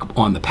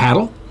on the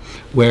paddle,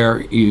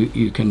 where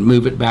you can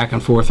move it back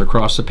and forth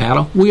across the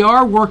paddle. We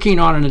are working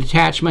on an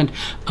attachment.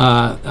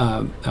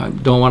 I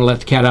don't want to let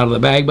the cat out of the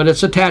bag, but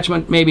it's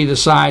attachment maybe the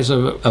size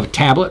of a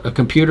tablet, a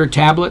computer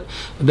tablet,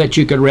 that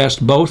you could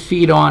rest both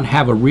feet on,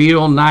 have a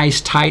real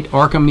nice tight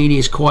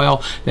Archimedes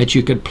coil that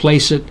you could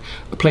place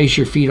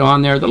your feet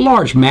on there. The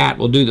large mat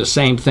will do the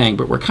same thing,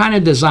 but we're kind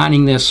of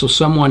designing this so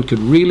someone could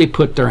really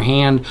put their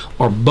hand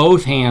or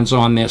both hands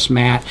on this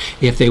mat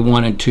if they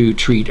wanted to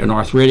treat an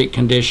arthritic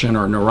condition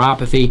or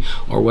neuropathy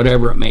or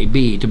whatever it may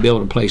be, to be able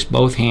to place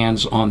both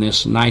hands on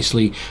this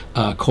nicely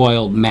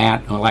coiled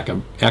mat, like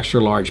an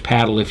extra large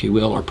paddle, if you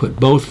will, or put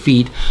both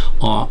feet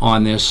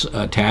on this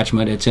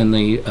attachment. It's in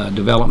the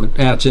development,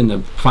 it's in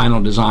the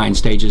final design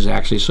stages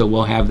actually, so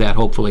we'll have that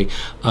hopefully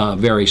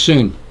very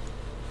soon.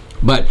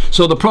 But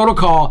so the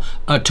protocol,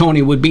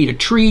 Tony, would be to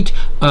treat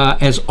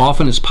as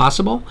often as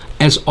possible.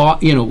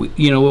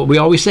 We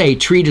always say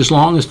treat as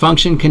long as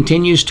function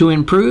continues to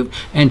improve,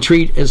 and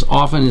treat as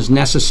often as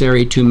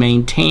necessary to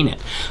maintain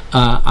it.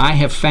 I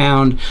have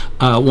found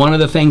one of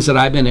the things that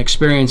I've been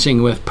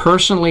experiencing with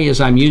personally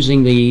is I'm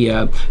using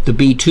the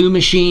B2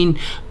 machine,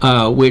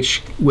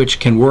 which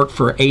can work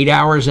for 8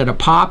 hours at a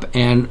pop,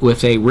 and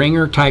with a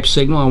ringer type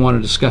signal. I want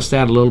to discuss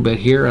that a little bit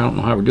here. I don't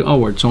know how we're doing.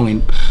 Oh, it's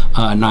only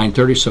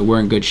 9:30, so we're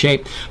in good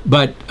shape.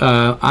 But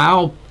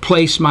I'll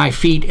place my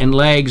feet and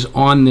legs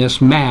on this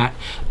mat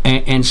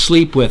and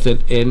sleep with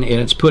it, and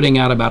it's putting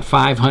out about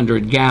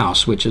 500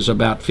 Gauss, which is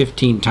about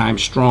 15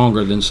 times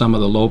stronger than some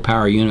of the low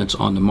power units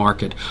on the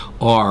market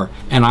are,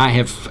 and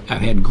I've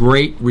had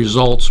great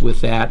results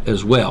with that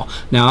as well.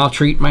 Now I'll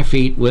treat my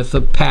feet with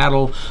a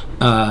paddle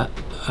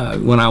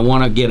when I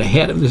want to get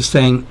ahead of this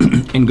thing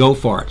and go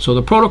for it. So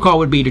the protocol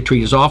would be to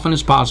treat as often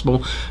as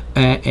possible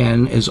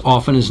and as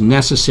often as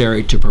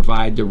necessary to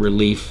provide the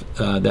relief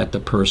that the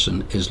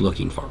person is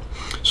looking for.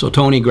 So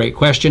Tony, great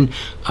question.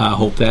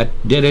 Hope that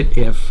did it.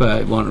 If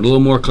you want a little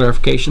more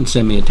clarification,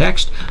 send me a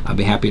text. I'll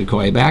be happy to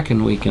call you back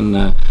and we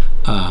can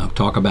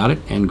talk about it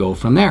and go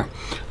from there.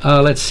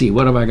 Let's see,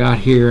 what have I got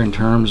here in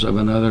terms of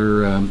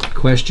another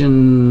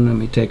question? Let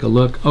me take a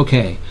look.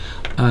 Okay.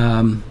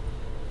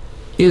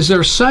 Is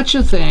there such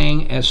a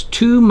thing as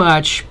too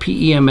much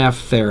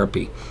PEMF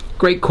therapy?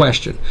 Great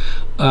question.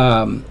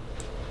 Been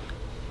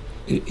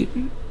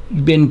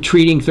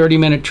treating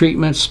 30-minute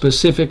treatments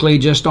specifically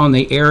just on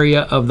the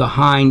area of the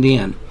hind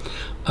end.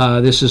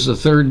 This is the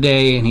third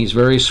day and he's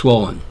very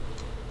swollen.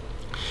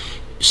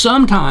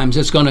 Sometimes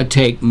it's going to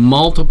take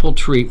multiple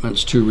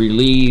treatments to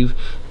relieve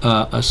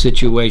a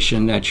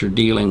situation that you're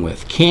dealing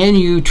with. Can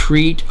you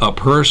treat a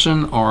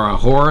person or a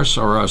horse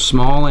or a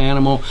small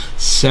animal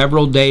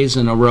several days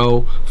in a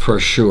row? For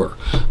sure.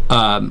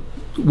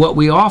 What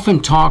we often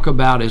talk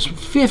about is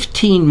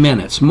 15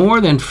 minutes. More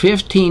than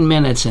 15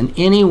 minutes in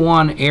any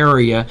one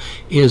area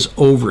is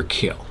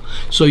overkill.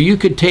 So you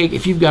could take,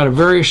 if you've got a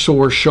very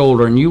sore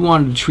shoulder and you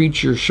wanted to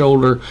treat your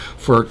shoulder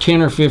for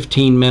 10 or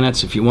 15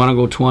 minutes, if you want to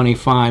go 20,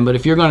 fine. But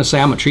if you're going to say,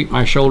 I'm going to treat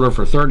my shoulder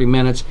for 30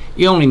 minutes,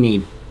 you only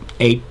need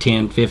 8,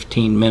 10,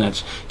 15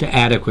 minutes to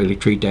adequately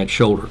treat that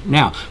shoulder.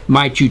 Now,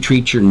 might you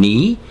treat your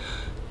knee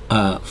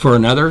for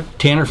another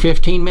 10 or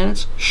 15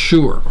 minutes?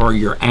 Sure. Or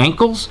your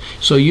ankles?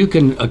 So you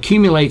can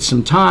accumulate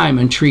some time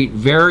and treat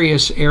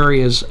various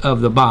areas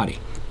of the body.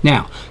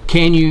 Now,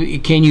 can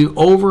you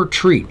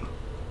over-treat?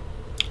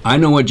 I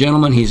know a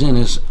gentleman, he's in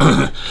his,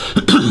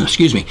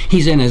 excuse me,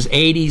 he's in his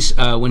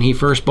 80s. When he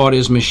first bought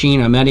his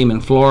machine, I met him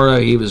in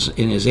Florida. He was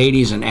in his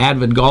 80s, an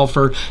avid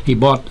golfer. He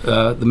bought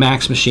the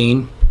Max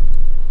machine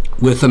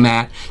with the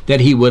mat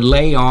that he would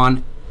lay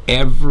on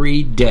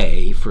every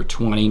day for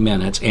 20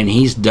 minutes. And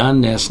he's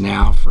done this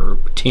now for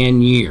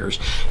 10 years.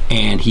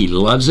 And he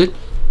loves it.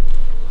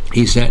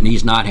 He said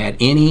he's not had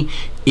any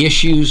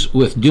issues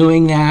with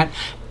doing that,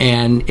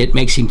 and it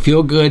makes him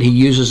feel good. He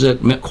uses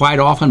it quite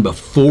often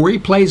before he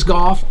plays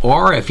golf,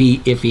 or if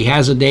he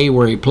has a day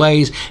where he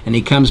plays and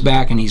he comes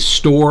back and he's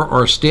sore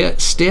or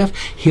stiff,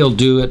 he'll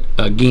do it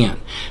again.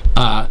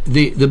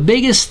 The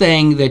biggest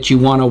thing that you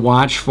want to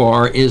watch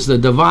for is the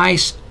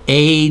device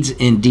aids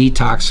in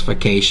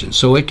detoxification.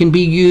 So it can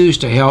be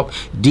used to help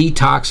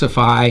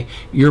detoxify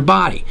your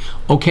body.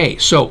 Okay,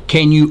 so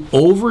can you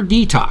over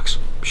detox?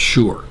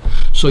 Sure.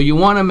 So you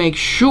want to make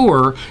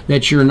sure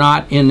that you're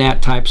not in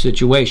that type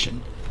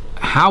situation.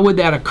 How would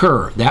that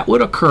occur? That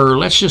would occur,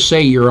 let's just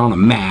say you're on a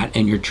mat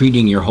and you're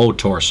treating your whole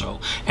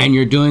torso and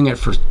you're doing it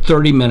for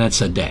 30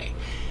 minutes a day.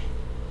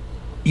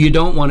 You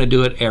don't want to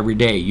do it every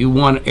day. You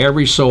want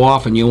every so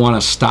often you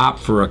want to stop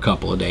for a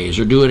couple of days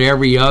or do it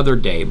every other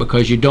day,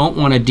 because you don't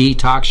want to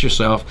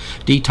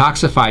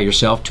detoxify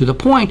yourself to the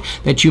point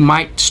that you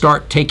might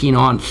start taking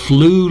on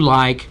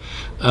flu-like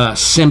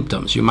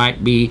symptoms. You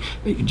might be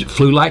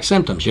flu-like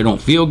symptoms. You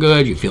don't feel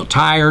good, you feel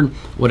tired,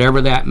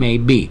 whatever that may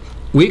be.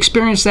 We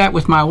experienced that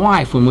with my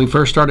wife when we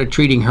first started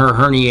treating her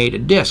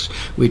herniated discs.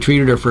 We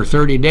treated her for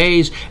 30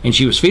 days and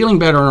she was feeling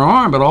better in her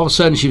arm, but all of a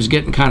sudden she was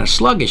getting kind of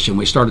sluggish, and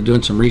we started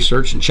doing some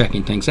research and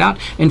checking things out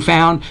and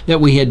found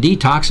that we had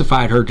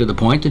detoxified her to the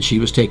point that she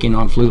was taking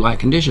on flu-like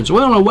conditions. We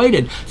only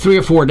waited 3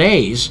 or 4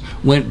 days,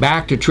 went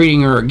back to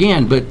treating her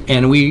again,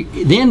 and we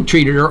then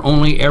treated her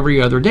only every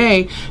other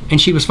day,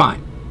 and she was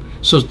fine.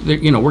 So,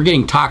 you know, we're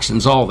getting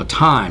toxins all the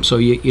time. So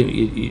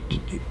you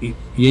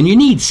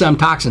need some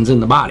toxins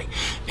in the body.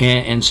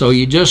 And so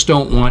you just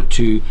don't want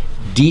to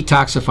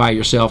detoxify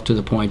yourself to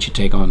the point you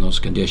take on those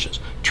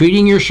conditions.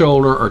 Treating your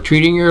shoulder or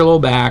treating your low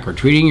back or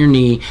treating your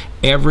knee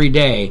every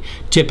day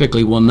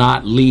typically will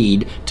not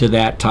lead to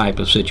that type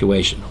of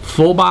situation.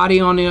 Full body,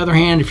 on the other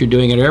hand, if you're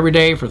doing it every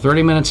day for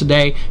 30 minutes a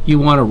day, you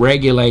want to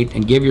regulate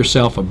and give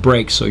yourself a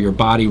break so your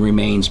body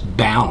remains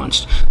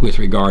balanced with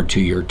regard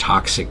to your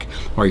toxic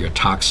or your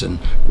toxin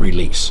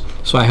release.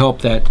 So I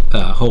hope that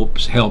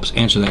helps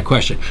answer that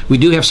question. We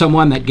do have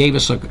someone that gave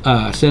us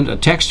sent a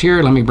text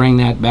here. Let me bring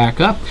that back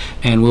up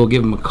and we'll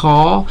give them a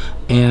call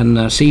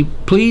and see.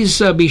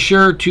 Please be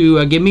sure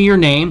to give me your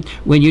name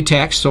when you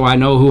text so I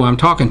know who I'm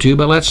talking to.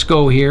 But let's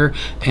go here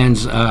and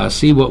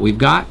see what we've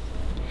got.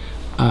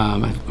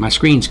 My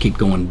screens keep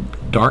going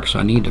dark, so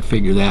I need to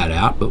figure that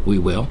out, but we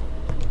will.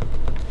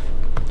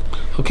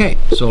 Okay,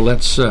 so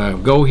let's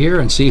go here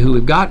and see who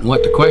we've got and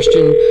what the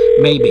question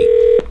may be.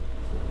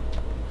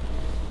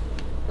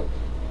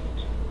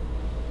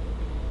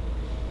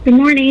 Good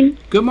morning.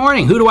 Good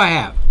morning. Who do I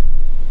have?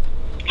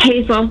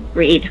 Hazel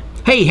Reed.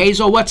 Hey,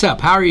 Hazel, what's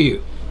up? How are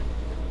you?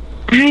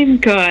 I'm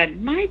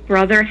good. My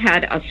brother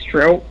had a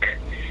stroke,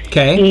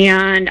 Okay.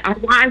 and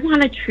I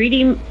want to treat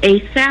him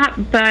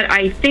ASAP, but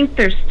I think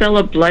there's still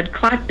a blood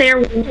clot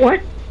there.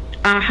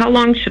 How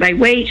long should I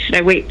wait? Should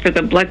I wait for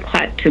the blood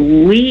clot to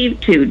leave,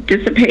 to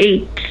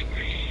dissipate?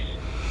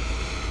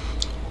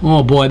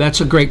 Oh boy,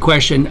 that's a great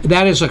question.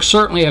 That is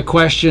certainly a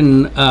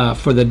question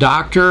for the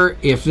doctor.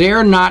 If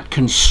they're not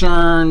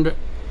concerned,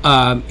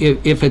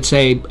 if it's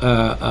a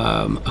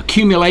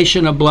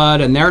accumulation of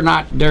blood and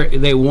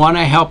they want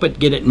to help it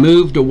get it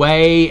moved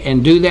away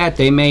and do that,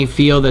 they may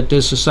feel that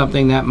this is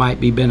something that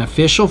might be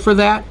beneficial for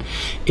that.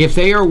 If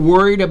they are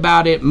worried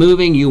about it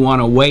moving, you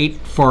want to wait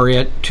for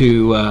it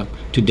to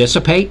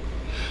dissipate.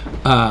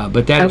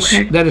 But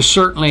that is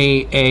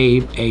certainly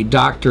a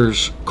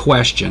doctor's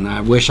question.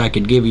 I wish I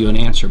could give you an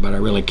answer, but I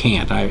really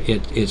can't.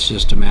 It's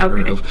just a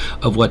matter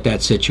of what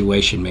that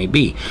situation may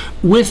be.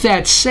 With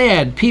that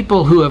said,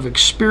 people who have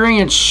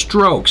experienced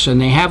strokes and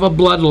they have a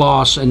blood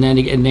loss and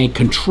they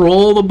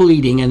control the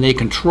bleeding and they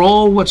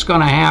control what's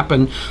going to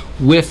happen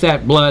with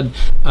that blood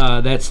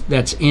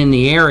that's in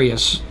the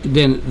areas,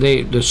 then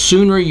the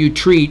sooner you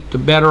treat, the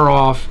better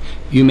off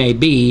you may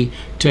be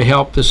to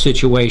help the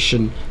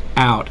situation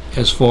out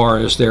as far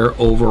as their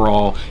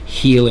overall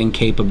healing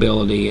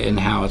capability and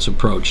how it's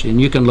approached.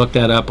 And you can look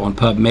that up on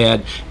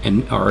PubMed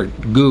or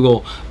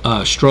Google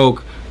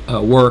stroke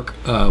work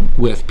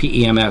with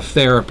PEMF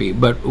therapy.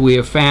 But we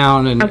have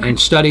found, and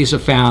studies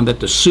have found, that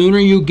the sooner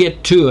you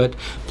get to it,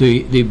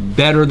 the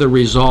better the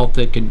result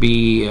that can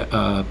be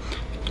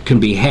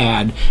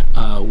had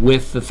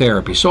with the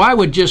therapy. So I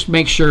would just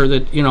make sure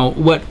that,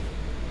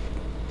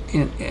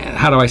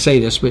 how do I say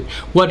this, but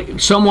what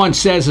someone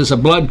says is a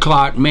blood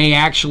clot may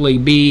actually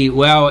be,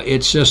 well,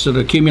 it's just an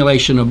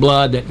accumulation of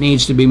blood that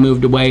needs to be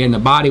moved away, and the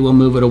body will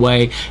move it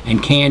away, and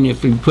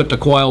if you put the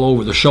coil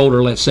over the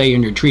shoulder, let's say,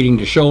 and you're treating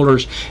the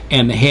shoulders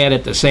and the head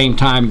at the same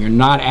time, you're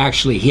not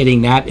actually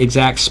hitting that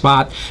exact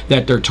spot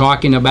that they're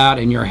talking about,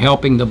 and you're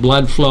helping the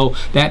blood flow.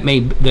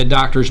 The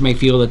doctors may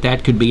feel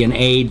that could be an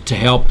aid to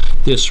help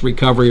this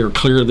recovery or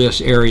clear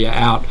this area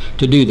out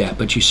to do that,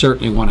 but you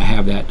certainly want to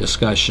have that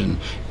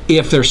discussion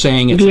if they're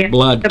saying it's a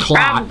blood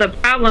clot. The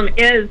problem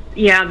is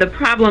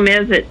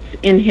it's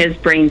in his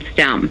brain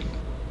stem.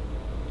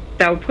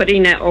 So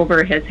putting it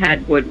over his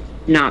head would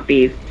not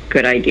be a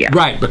good idea.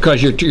 Right,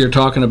 because you're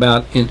talking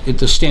about in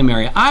the stem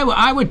area.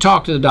 I would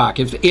talk to the doc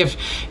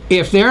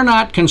if they're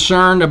not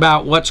concerned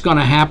about what's going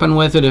to happen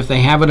with it. If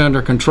they have it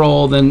under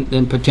control,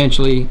 then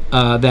potentially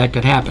that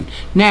could happen.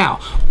 Now,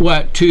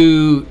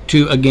 to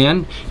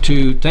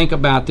think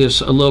about this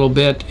a little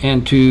bit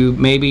and to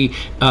maybe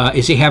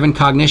is he having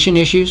cognition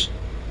issues?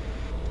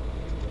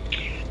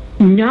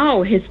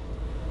 No, he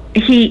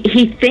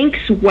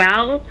thinks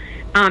well.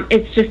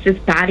 It's just his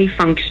body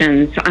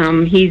functions.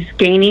 He's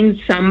gaining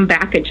some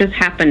back. It just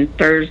happened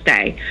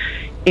Thursday,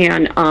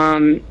 and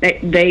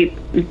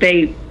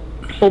they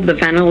pulled the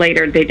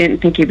ventilator. They didn't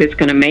think he was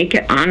going to make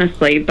it,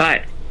 honestly,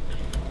 but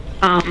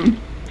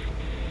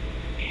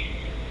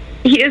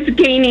he is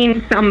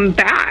gaining some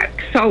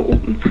back.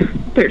 So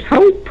there's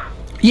hope.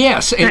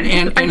 Yes,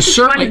 and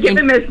certainly want to give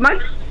him as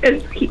much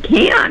as he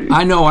can.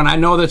 I know, and I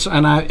know that's,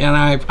 and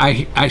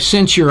I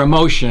sense your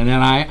emotion,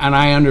 and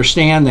I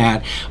understand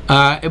that.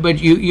 But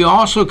you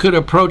also could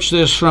approach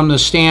this from the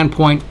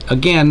standpoint.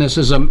 Again, this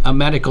is a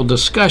medical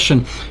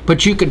discussion,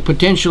 but you could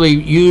potentially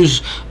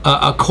use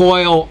a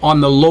coil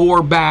on the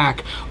lower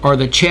back or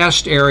the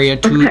chest area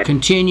to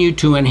continue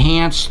to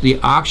enhance the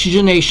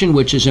oxygenation,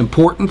 which is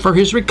important for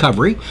his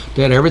recovery.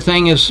 That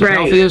everything is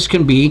healthy as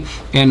can be,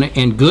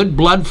 and good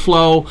blood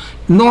flow.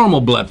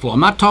 Normal blood flow. I'm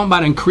not talking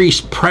about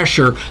increased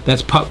pressure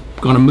that's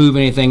going to move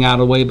anything out of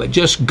the way, but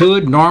just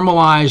good,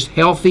 normalized,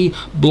 healthy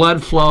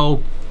blood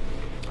flow.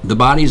 The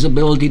body's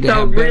ability to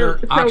have better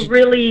oxygen. So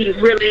really,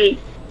 really,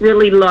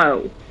 really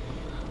low.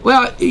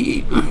 Well,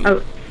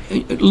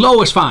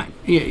 low is fine.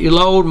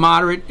 Low,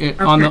 moderate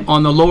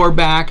on the lower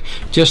back,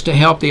 just to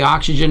help the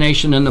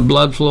oxygenation and the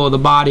blood flow of the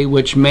body,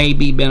 which may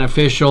be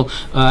beneficial.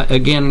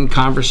 Again, in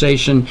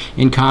conversation,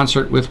 in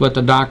concert with what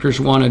the doctors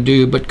want to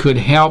do, but could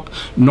help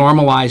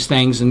normalize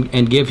things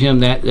and give him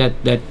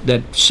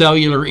that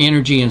cellular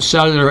energy and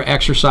cellular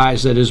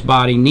exercise that his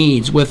body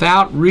needs,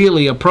 without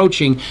really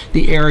approaching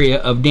the area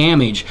of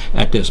damage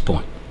at this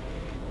point.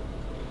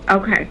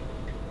 Okay.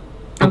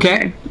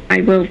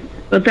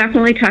 We'll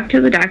definitely talk to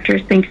the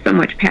doctors. Thanks so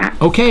much, Pat.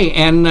 Okay,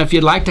 and if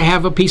you'd like to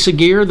have a piece of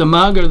gear, the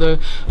mug or the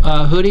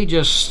hoodie,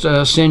 just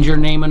send your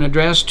name and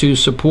address to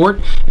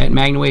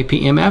support@Magnaway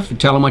PMF and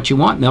tell them what you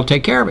want, and they'll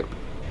take care of it.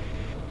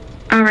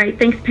 All right,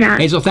 thanks,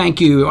 Pat. Hazel,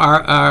 thank you.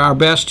 Our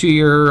best to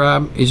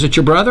your, is it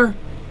your brother?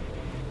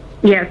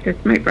 Yes,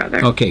 it's my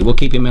brother. Okay, we'll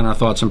keep him in our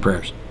thoughts and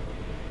prayers.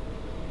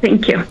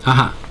 Thank you.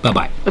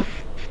 Bye-bye.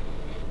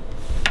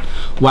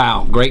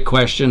 Wow, great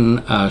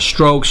question.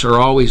 Strokes are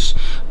always,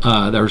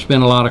 there's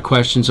been a lot of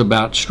questions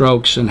about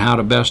strokes and how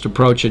to best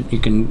approach it. You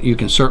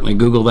can certainly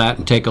Google that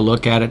and take a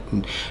look at it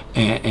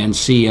and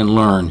see and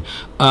learn.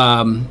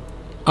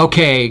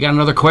 Okay, got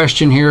another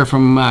question here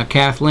from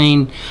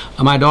Kathleen.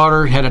 My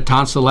daughter had a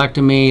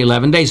tonsillectomy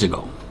 11 days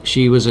ago.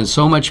 She was in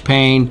so much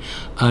pain.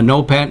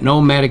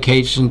 No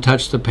medication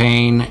touched the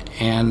pain,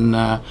 and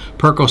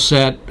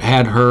Percocet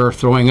had her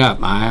throwing up.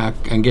 I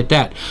can get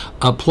that.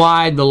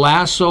 Applied the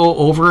lasso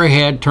over her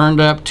head, turned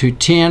up to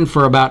 10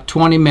 for about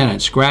 20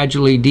 minutes.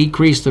 Gradually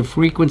decreased the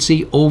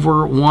frequency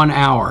over 1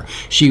 hour.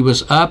 She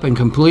was up and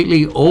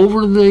completely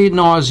over the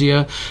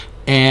nausea,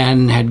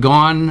 and had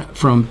gone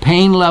from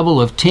pain level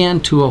of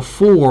 10 to a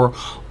 4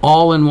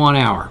 all in 1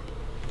 hour.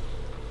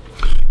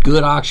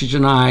 Good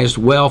oxygenized,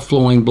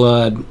 well-flowing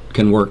blood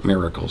can work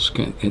miracles.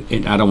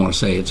 And I don't want to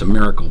say it's a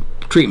miracle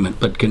treatment,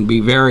 but can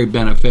be very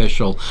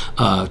beneficial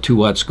to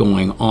what's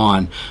going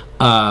on.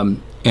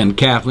 And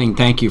Kathleen,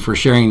 thank you for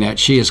sharing that.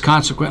 She has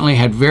consequently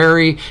had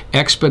very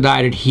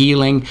expedited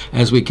healing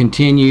as we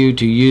continue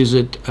to use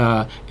it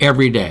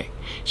every day.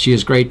 She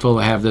is grateful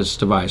to have this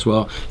device.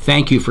 Well,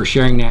 thank you for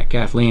sharing that,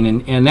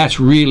 Kathleen. And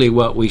that's really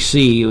what we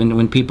see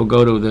when people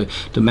go to the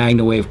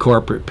MagnaWave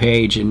corporate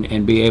page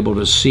and be able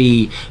to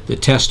see the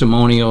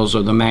testimonials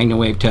or the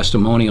MagnaWave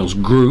testimonials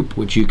group,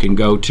 which you can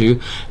go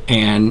to,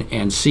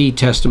 and see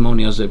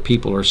testimonials that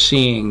people are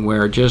seeing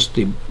where just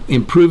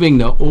improving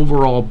the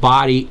overall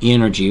body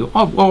energy.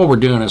 All we're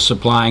doing is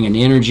supplying an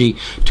energy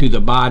to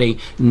the body,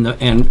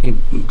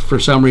 and for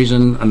some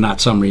reason, or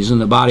not some reason,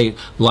 the body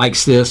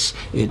likes this.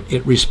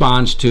 It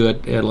responds to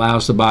it. It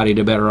allows the body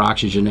to better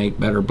oxygenate,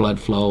 better blood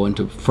flow,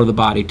 and for the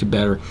body to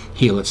better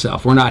heal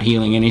itself. We're not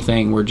healing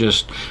anything. We're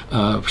just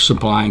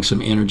supplying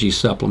some energy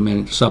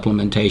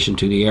supplementation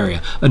to the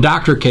area. A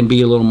doctor can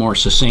be a little more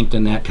succinct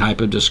in that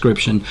type of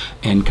description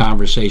and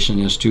conversation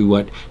as to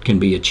what can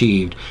be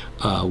achieved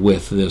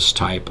with this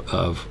type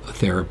of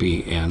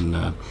therapy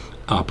and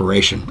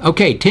operation.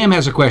 Okay, Tim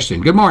has a question.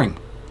 Good morning.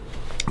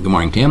 Good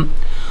morning, Tim.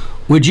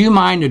 Would you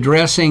mind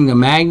addressing the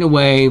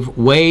MagnaWave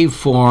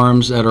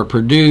waveforms that are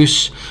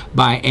produced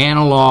by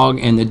analog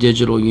and the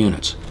digital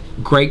units?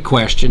 Great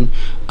question,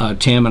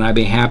 Tim, and I'd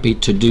be happy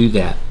to do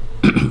that.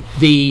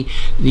 The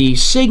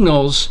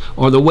signals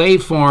or the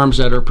waveforms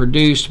that are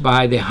produced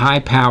by the high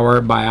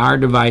power by our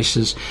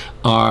devices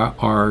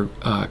are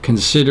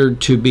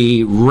considered to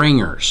be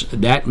ringers.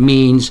 That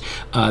means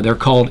they're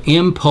called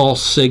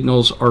impulse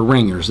signals or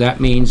ringers. That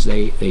means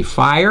they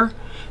fire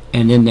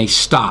and then they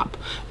stop,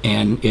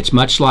 and it's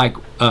much like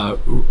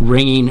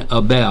ringing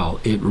a bell.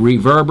 It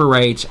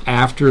reverberates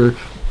after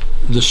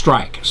the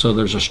strike. So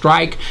there's a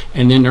strike,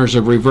 and then there's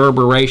a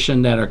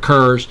reverberation that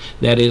occurs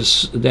that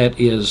is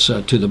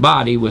to the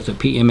body with a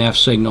PEMF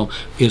signal,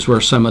 is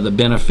where some of the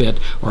benefit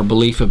or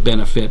belief of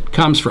benefit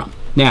comes from.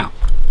 Now,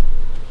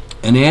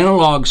 an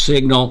analog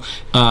signal,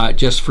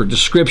 just for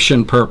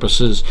description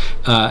purposes,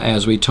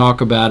 as we talk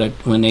about it,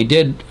 when they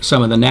did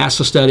some of the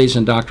NASA studies,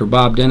 and Dr.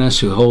 Bob Dennis,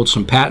 who holds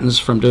some patents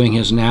from doing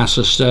his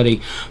NASA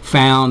study,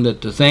 found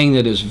that the thing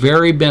that is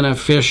very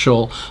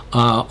beneficial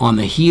on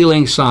the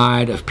healing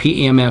side of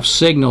PEMF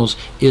signals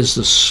is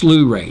the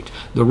slew rate,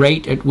 the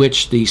rate at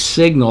which the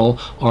signal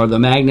or the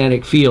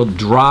magnetic field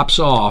drops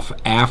off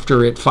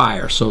after it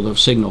fires. So the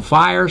signal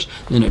fires,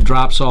 then it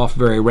drops off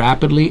very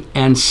rapidly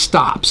and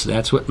stops.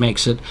 That's what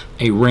makes it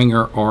a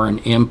ringer or an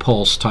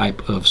impulse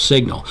type of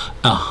signal.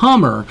 A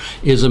hummer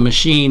is a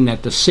machine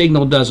that the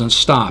signal doesn't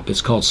stop. It's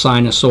called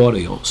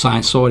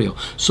sinusoidal.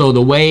 So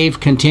the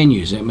wave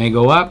continues. It may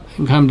go up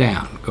and come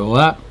down, go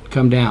up,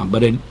 come down,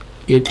 but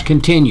it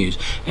continues,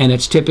 and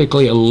it's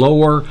typically a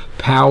lower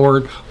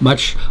powered,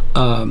 much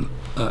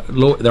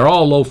they're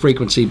all low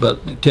frequency,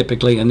 but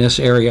typically in this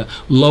area,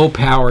 low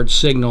powered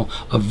signal,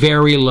 a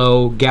very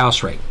low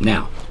Gauss rate.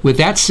 Now, with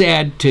that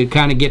said, to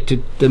kind of get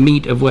to the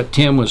meat of what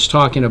Tim was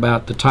talking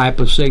about, the type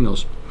of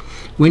signals,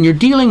 when you're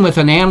dealing with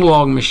an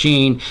analog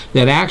machine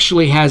that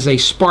actually has a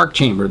spark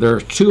chamber, there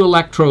are 2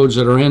 electrodes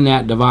that are in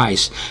that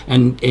device,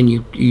 and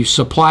you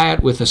supply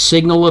it with a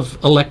signal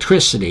of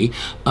electricity,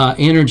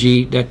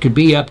 energy that could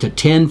be up to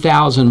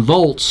 10,000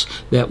 volts,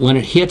 that when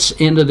it hits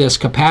into this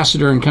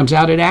capacitor and comes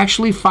out, it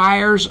actually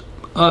fires.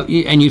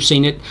 And you've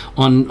seen it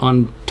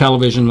on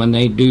television when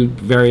they do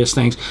various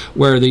things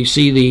where they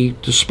see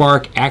the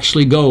spark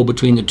actually go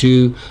between the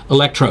 2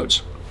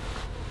 electrodes.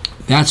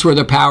 That's where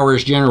the power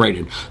is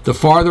generated. The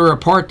farther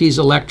apart these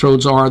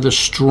electrodes are, the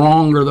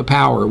stronger the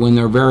power. When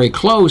they're very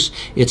close,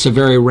 it's a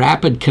very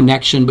rapid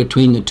connection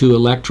between the 2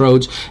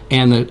 electrodes,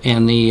 and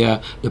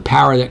the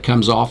power that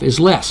comes off is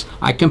less.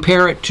 I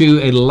compare it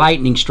to a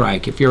lightning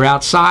strike. If you're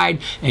outside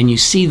and you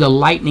see the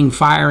lightning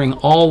firing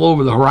all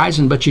over the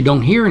horizon, but you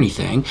don't hear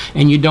anything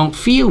and you don't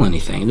feel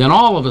anything, then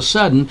all of a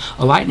sudden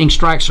a lightning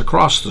strikes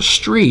across the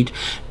street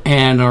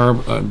and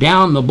are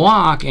down the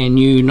block, and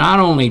you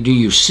not only do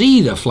you see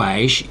the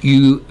flash,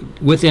 you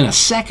within a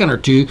second or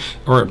two,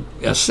 or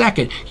a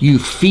second, you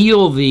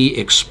feel the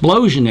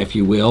explosion, if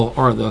you will,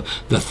 or the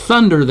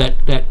thunder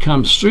that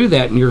comes through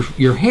that, and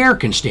your hair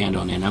can stand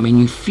on end. I mean,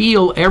 you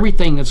feel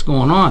everything that's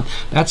going on.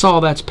 That's all.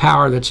 That's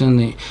power that's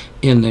in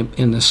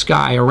in the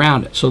sky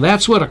around it. So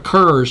that's what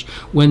occurs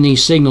when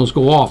these signals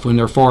go off. When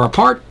they're far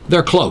apart,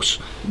 they're close.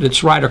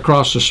 It's right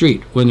across the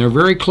street. When they're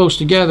very close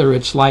together,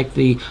 it's like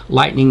the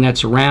lightning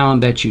that's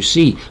around that you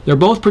see. They're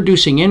both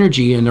producing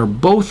energy, and they're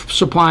both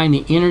supplying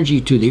the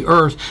energy to the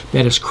earth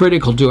that is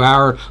critical to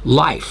our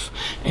life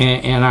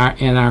and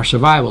our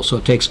survival. So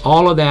it takes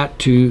all of that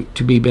to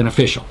be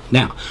beneficial.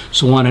 Now,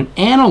 so on an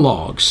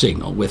analog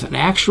signal with an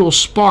actual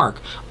spark,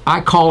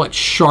 I call it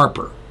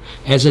sharper.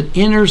 As it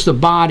enters the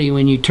body,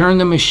 when you turn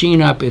the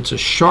machine up, it's a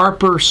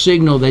sharper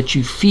signal that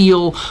you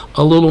feel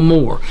a little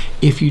more.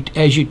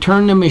 As you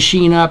turn the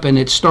machine up and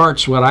it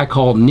starts what I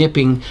call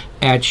nipping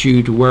at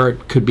you to where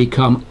it could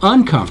become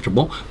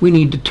uncomfortable, we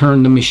need to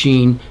turn the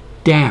machine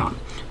down.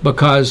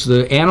 Because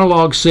the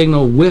analog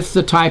signal with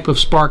the type of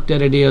spark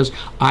that it is,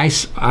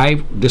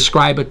 I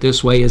describe it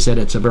this way, is that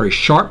it's a very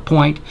sharp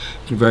point,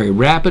 a very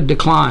rapid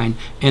decline,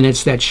 and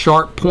it's that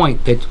sharp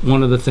point that's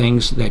one of the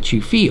things that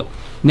you feel.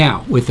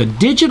 Now, with a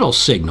digital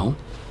signal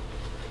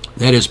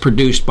that is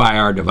produced by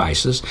our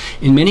devices,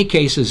 in many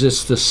cases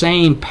it's the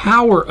same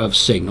power of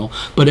signal,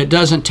 but it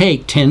doesn't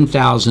take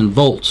 10,000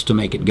 volts to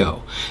make it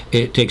go.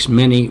 It takes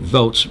many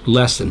volts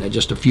less than that,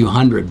 just a few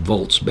hundred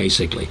volts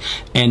basically,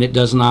 and it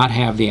does not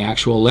have the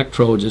actual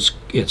electrodes.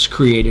 It's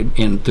created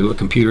through a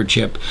computer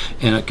chip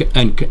and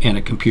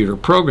a computer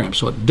program,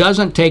 so it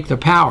doesn't take the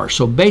power.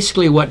 So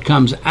basically what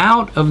comes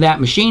out of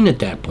that machine at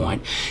that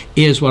point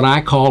is what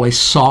I call a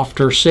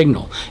softer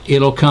signal.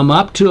 It'll come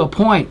up to a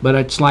point, but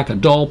it's like a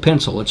dull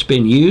pencil. It's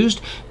been used,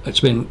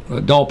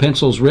 dull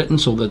pencils written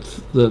so that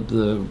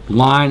the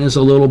line is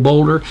a little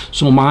bolder.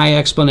 So my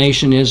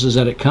explanation is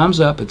that it comes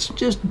up, it's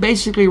just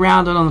basically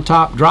rounded on the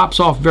top, drops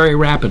off very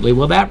rapidly.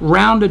 Well, that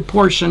rounded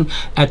portion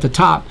at the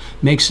top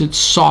makes it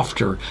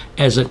softer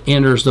as it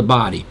enters the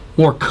body,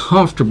 more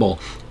comfortable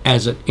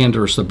as it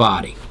enters the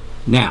body.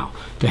 Now,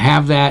 to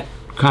have that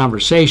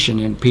conversation,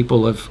 and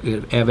people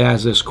have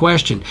asked this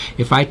question,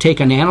 if I take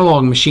an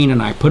analog machine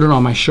and I put it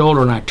on my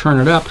shoulder and I turn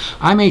it up,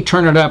 I may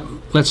turn it up,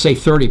 let's say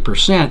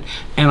 30%,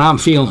 and I'm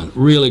feeling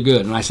really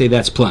good, and I say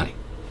that's plenty.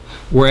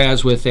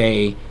 Whereas with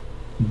a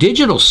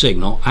digital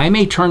signal, I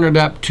may turn it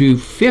up to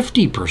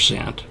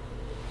 50%,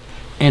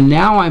 and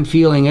now I'm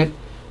feeling it,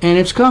 and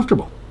it's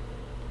comfortable.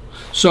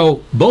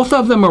 So both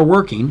of them are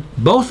working.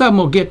 Both of them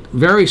will get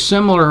very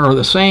similar or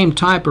the same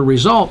type of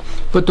result,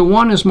 but the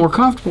one is more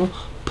comfortable,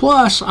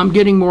 plus I'm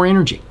getting more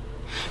energy.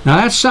 Now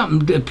that's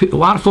something that a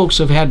lot of folks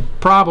have had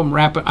problem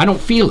wrapping. I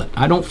don't feel it.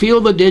 I don't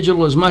feel the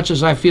digital as much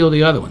as I feel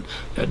the other one.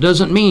 That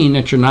doesn't mean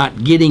that you're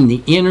not getting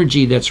the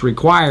energy that's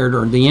required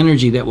or the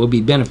energy that will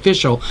be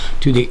beneficial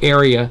to the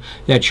area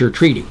that you're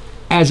treating.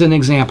 As an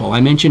example,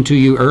 I mentioned to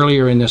you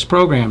earlier in this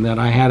program that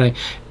I had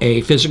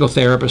a physical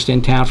therapist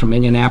in town from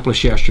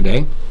Indianapolis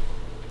yesterday,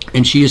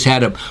 and she has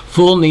had a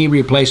full knee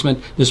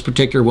replacement. This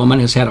particular woman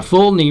has had a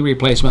full knee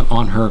replacement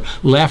on her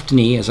left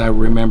knee, as I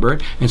remember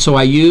it. And so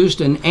I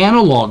used an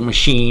analog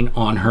machine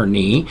on her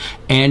knee,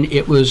 and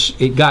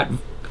it got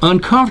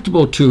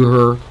uncomfortable to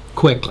her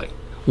quickly.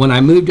 When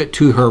I moved it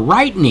to her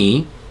right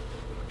knee,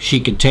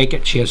 she could take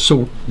it.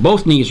 So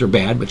both knees are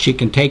bad, but she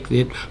can take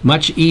it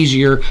much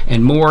easier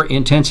and more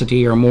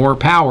intensity or more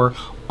power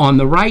on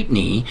the right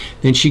knee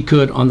than she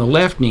could on the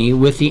left knee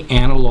with the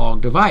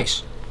analog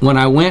device. When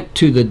I went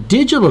to the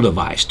digital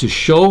device to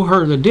show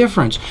her the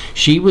difference,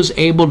 she was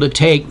able to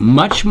take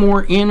much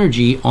more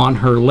energy on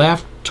her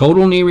left,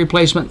 total knee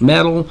replacement,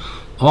 metal,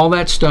 all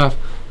that stuff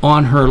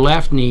on her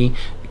left knee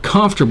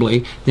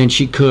comfortably than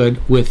she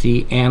could with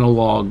the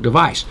analog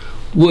device.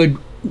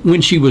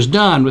 When she was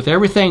done with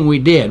everything we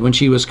did, when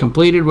she was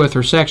completed with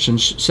her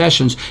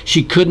sessions,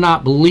 she could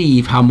not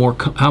believe how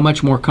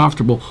much more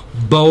comfortable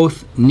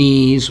both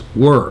knees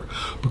were,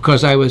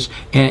 because I was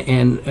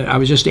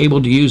just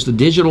able to use the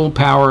digital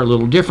power a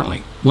little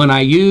differently. When I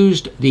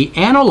used the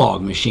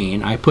analog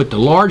machine, I put the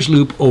large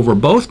loop over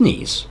both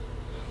knees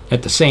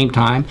at the same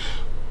time.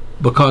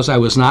 Because I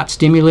was not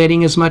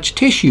stimulating as much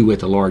tissue with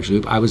the large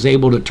loop, I was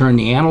able to turn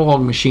the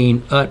analog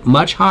machine up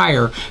much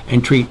higher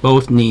and treat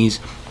both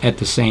knees at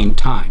the same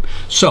time.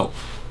 So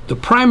the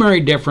primary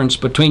difference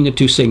between the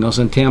two signals,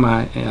 and Tim,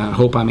 I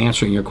hope I'm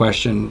answering your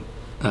question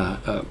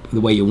the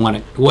way you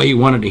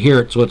wanted to hear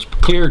it, so it's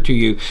clear to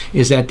you,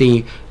 is that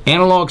the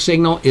analog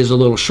signal is a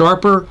little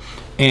sharper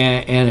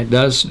and it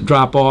does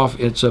drop off.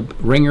 It's a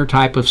ringer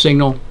type of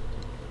signal,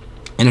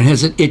 and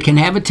it can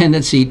have a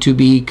tendency to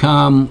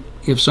become,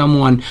 if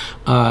someone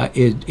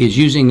is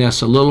using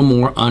this, a little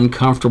more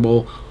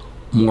uncomfortable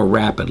more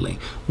rapidly.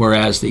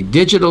 Whereas the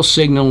digital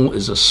signal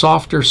is a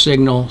softer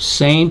signal,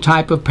 same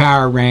type of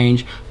power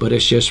range, but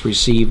it's just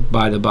received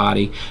by the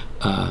body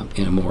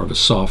in a more of a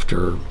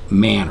softer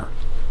manner.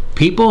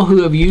 People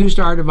who have used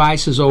our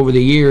devices over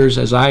the years,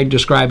 as I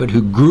describe it,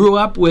 who grew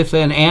up with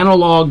an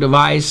analog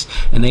device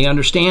and they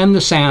understand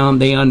the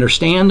sound, they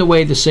understand the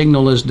way the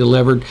signal is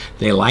delivered,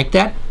 they like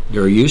that.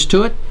 They're used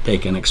to it, they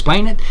can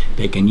explain it,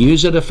 they can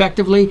use it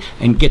effectively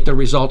and get the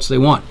results they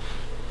want.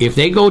 If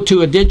they go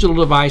to a digital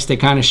device, they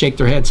kind of shake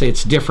their head and say,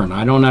 it's different.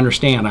 I don't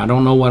understand. I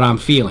don't know what I'm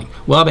feeling.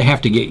 Well, they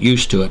have to get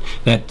used to it.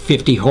 That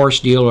 50 horse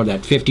deal, or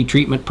that 50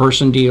 treatment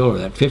person deal, or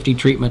that 50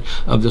 treatment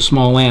of the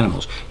small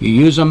animals. You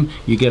use them,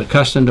 you get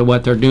accustomed to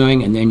what they're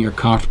doing, and then you're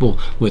comfortable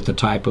with the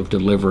type of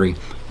delivery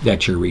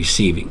that you're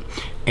receiving.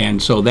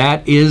 And so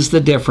that is the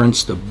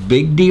difference. The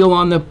big deal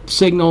on the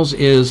signals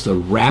is the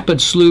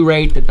rapid slew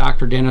rate that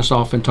Dr. Dennis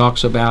often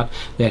talks about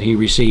that he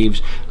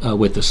receives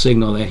with the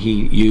signal that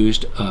he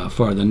used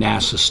for the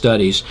NASA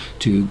studies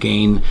to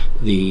gain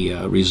the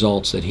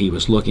results that he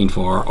was looking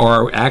for.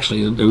 Or actually,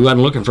 he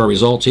wasn't looking for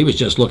results. He was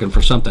just looking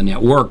for something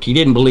that worked. He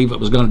didn't believe it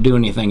was going to do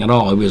anything at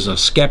all. He was a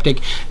skeptic,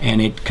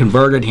 and it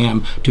converted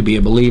him to be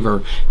a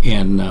believer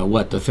in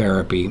what the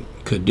therapy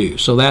could do.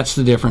 So that's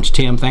the difference.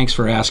 Tim, thanks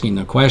for asking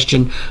the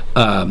question,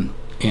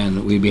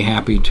 and we'd be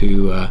happy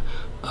to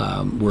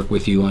work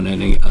with you on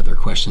any other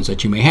questions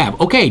that you may have.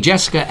 Okay,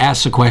 Jessica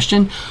asks a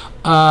question.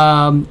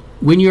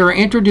 When you're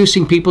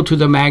introducing people to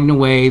the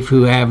MagnaWave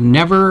who have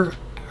never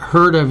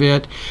heard of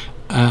it,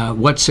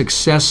 what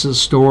success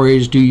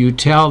stories do you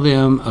tell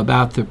them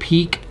about to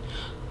pique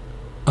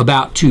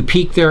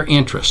their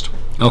interest?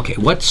 Okay,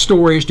 what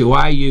stories do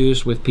I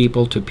use with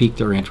people to pique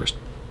their interest?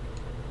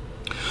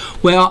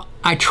 Well,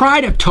 I try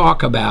to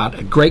talk about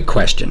a great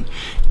question,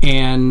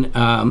 and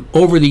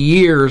over the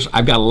years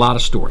I've got a lot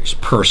of stories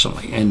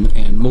personally,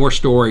 and more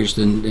stories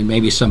than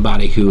maybe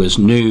somebody who is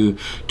new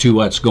to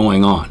what's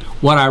going on.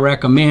 What I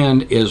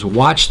recommend is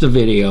watch the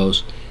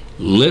videos,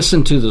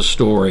 listen to the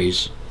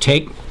stories,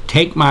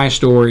 take my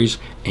stories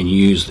and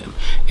use them,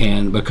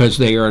 and because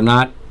they are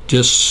not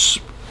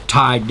just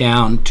tied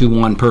down to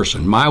one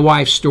person. My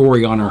wife's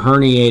story on her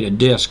herniated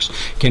discs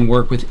can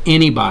work with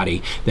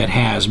anybody that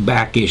has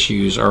back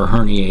issues or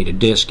herniated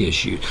disc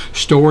issues.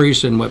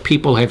 Stories and what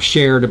people have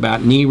shared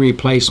about knee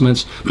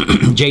replacements,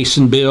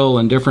 Jason Bill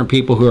and different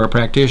people who are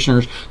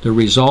practitioners, the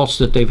results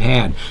that they've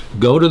had.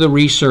 Go to the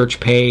research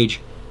page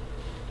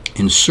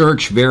and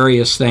search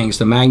various things,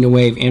 the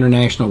MagnaWave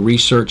International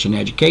Research and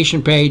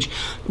Education page,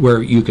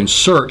 where you can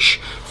search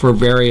for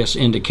various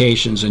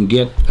indications and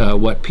get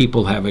what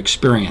people have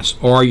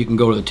experienced. Or you can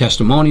go to the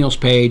testimonials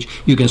page.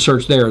 You can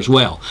search there as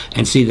well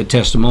and see the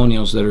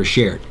testimonials that are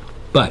shared.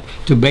 But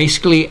to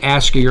basically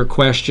ask your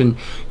question,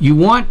 you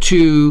want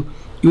to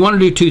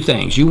do two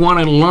things. You want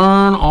to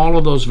learn all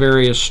of those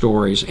various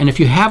stories, and if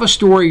you have a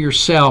story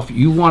yourself,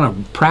 you want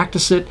to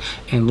practice it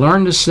and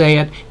learn to say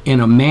it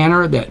in a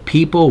manner that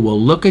people will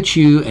look at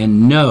you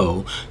and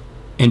know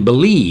and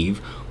believe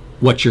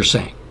what you're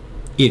saying.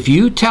 If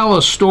you tell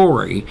a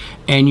story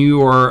and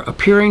you are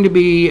appearing to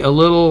be a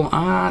little,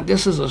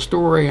 this is a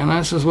story and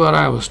this is what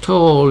I was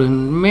told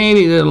and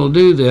maybe it'll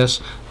do this,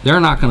 they're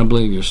not going to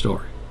believe your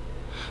story.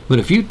 But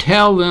if you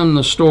tell them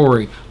the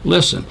story,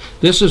 listen,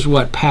 this is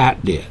what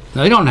Pat did.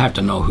 Now, they don't have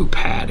to know who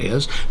Pat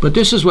is, but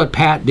this is what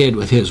Pat did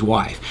with his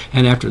wife.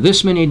 And after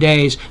this many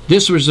days,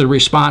 this was the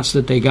response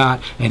that they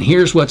got, and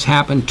here's what's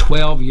happened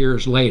 12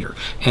 years later.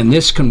 And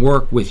this can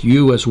work with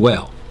you as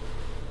well.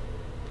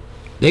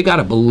 They've got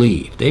to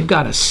believe. They've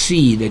got to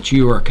see that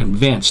you are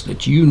convinced,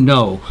 that you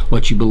know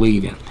what you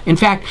believe in. In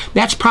fact,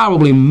 that's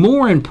probably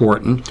more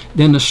important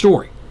than the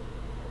story.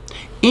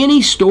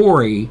 Any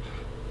story,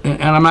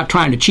 and I'm not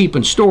trying to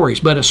cheapen stories,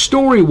 but a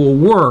story will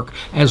work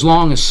as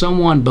long as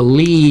someone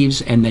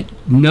believes and that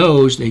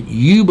knows that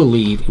you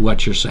believe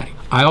what you're saying.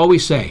 I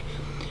always say,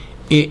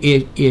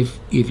 if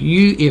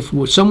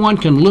someone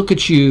can look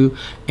at you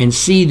and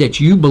see that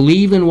you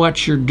believe in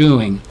what you're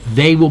doing,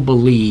 they will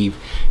believe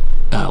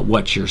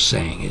what you're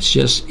saying. It's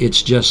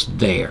just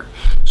there.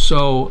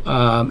 So,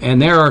 and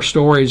there are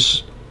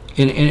stories.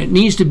 And it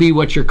needs to be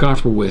what you're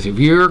comfortable with. If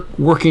you're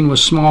working with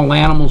small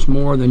animals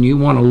more, then you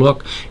want to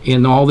look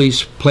in all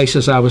these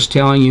places I was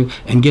telling you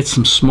and get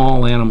some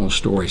small animal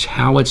stories.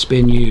 How it's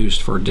been used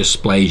for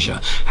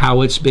dysplasia,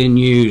 how it's been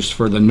used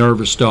for the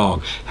nervous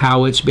dog,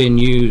 how it's been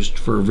used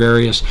for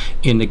various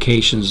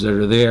indications that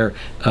are there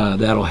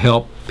that'll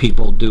help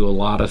people do a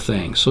lot of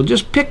things. So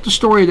just pick the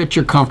story that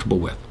you're comfortable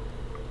with.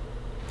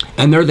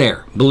 And they're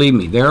there. Believe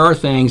me, there are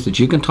things that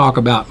you can talk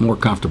about more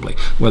comfortably,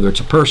 whether it's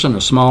a person,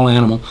 a small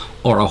animal,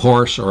 or a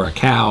horse, or a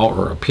cow,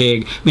 or a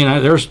pig. I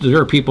mean,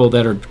 there are people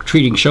that are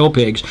treating show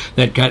pigs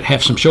that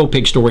have some show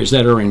pig stories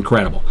that are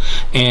incredible.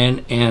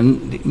 And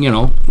you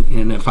know,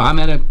 and if I'm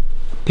at a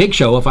pig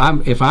show,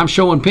 if I'm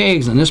showing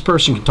pigs and this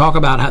person can talk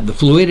about how the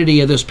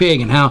fluidity of this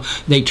pig and how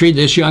they treat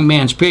this young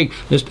man's pig,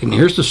 and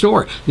here's the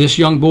story. This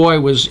young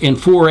boy was in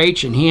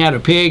 4-H and he had a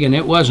pig and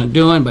it wasn't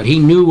doing, but he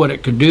knew what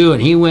it could do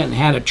and he went and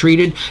had it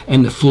treated,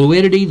 and the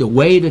fluidity, the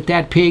way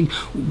that pig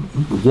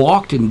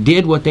walked and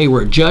did what they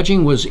were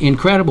judging was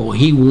incredible.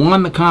 He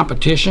won the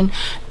competition,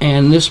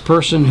 and this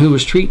person who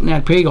was treating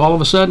that pig all of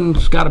a sudden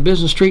has got a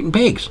business treating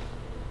pigs.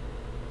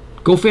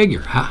 Go figure.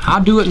 How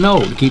do it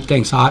know to keep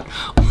things hot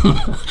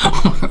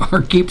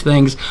or keep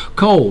things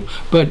cold?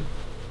 But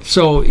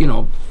so, you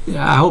know,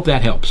 I hope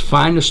that helps.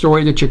 Find a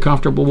story that you're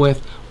comfortable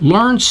with.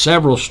 Learn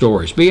several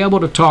stories. Be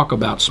able to talk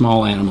about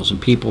small animals and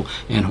people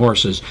and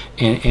horses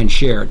and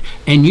share it.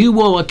 And you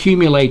will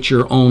accumulate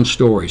your own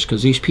stories,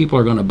 because these people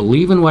are going to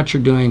believe in what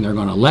you're doing. They're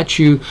going to let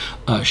you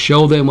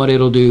show them what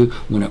it'll do.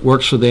 When it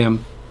works for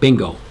them,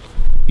 bingo,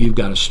 you've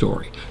got a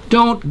story.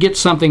 Don't get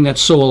something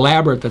that's so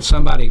elaborate that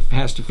somebody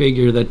has to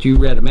figure that you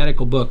read a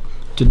medical book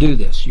to do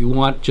this. You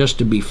want just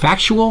to be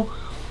factual,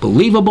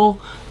 believable,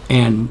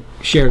 and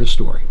share the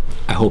story.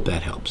 I hope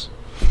that helps.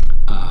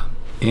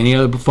 Any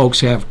other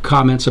folks have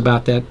comments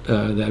about that?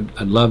 That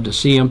I'd love to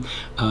see them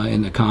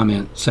in the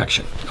comment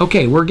section.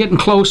 Okay, we're getting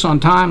close on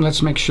time.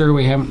 Let's make sure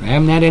we haven't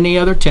had any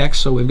other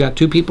texts. So we've got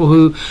 2 people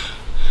who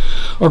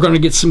are going to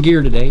get some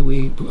gear today.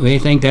 We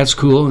think that's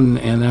cool,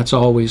 and that's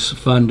always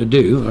fun to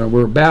do.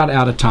 We're about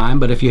out of time,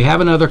 but if you have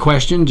another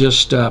question,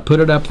 just put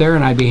it up there,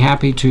 and I'd be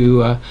happy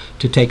to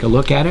take a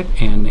look at it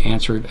and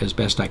answer it as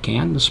best I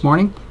can this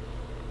morning,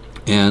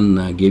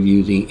 and give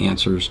you the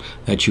answers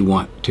that you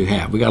want to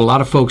have. We got a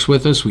lot of folks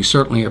with us. We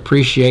certainly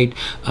appreciate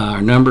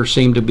our numbers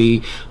seem to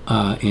be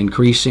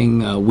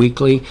increasing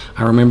weekly.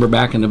 I remember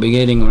back in the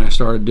beginning when I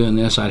started doing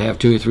this, I'd have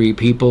 2 or 3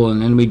 people, and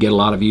then we'd get a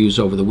lot of views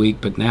over the week.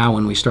 But now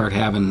when we start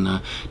having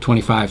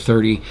 25,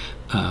 30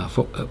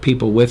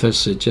 people with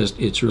us,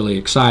 it's really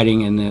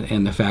exciting,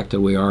 and the fact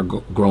that we are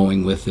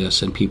growing with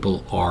this and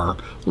people are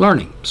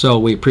learning. So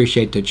we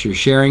appreciate that you're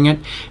sharing it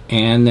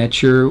and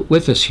that you're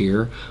with us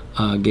here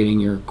getting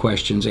your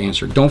questions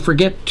answered. Don't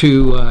forget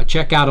to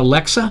check out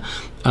Alexa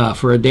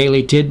for a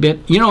daily tidbit.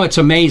 You know, it's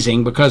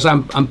amazing because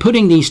I'm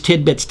putting these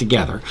tidbits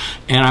together,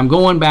 and I'm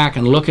going back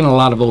and looking at a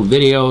lot of old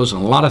videos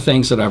and a lot of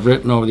things that I've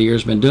written over the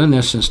years. Been doing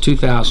this since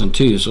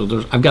 2002,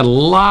 so I've got a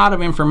lot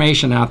of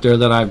information out there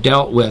that I've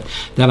dealt with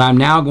that I'm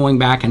now going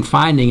back and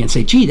finding and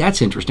say, gee,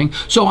 that's interesting.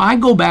 So I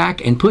go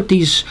back and put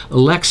these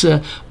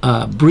Alexa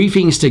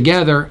briefings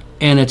together,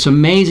 and it's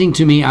amazing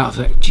to me. I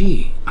think,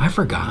 gee, I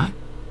forgot.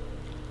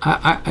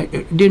 I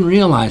didn't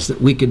realize that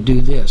we could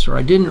do this, or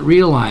I didn't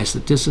realize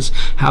that this is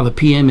how the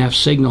PMF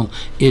signal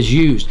is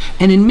used.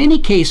 And in many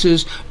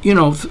cases, you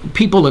know,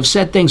 people have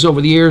said things over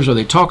the years, or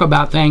they talk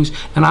about things,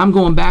 and I'm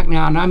going back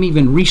now and I'm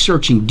even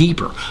researching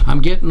deeper.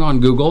 I'm getting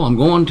on Google, I'm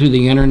going to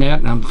the internet,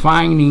 and I'm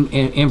finding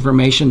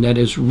information that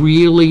is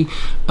really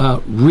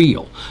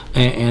real.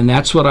 And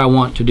that's what I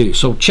want to do.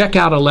 So check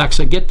out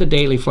Alexa, get the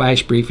daily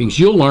flash briefings.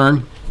 You'll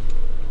learn.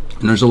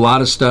 And there's a lot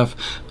of stuff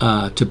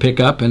to pick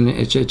up, and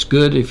it's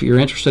good if you're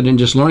interested in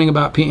just learning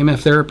about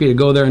PMF therapy to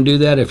go there and do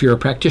that. If you're a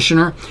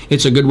practitioner,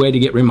 it's a good way to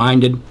get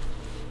reminded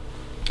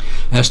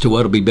as to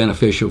what will be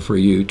beneficial for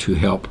you to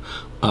help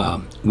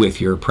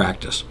with your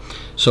practice.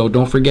 So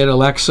don't forget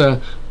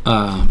Alexa.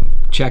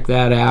 Check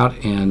that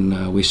out,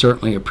 and we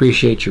certainly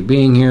appreciate your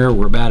being here.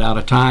 We're about out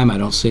of time. I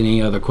don't see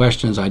any other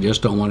questions. I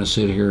just don't want to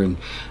sit here and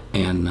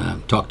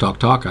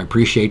talk. I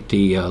appreciate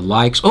the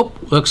likes. Oh,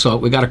 looks like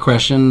we got a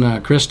question.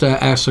 Krista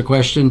asked a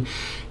question.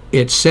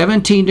 It's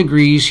 17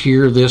 degrees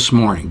here this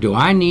morning. Do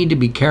I need to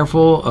be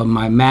careful of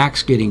my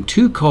Max getting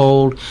too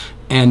cold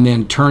and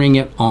then turning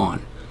it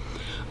on?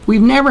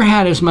 We've never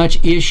had as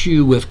much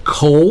issue with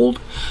cold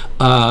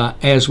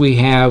as we've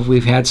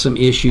had some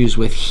issues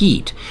with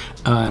heat,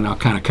 and I'll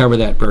kind of cover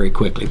that very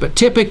quickly. But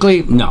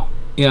typically, no.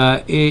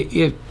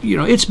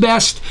 It's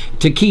best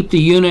to keep the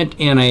unit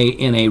in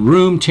a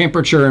room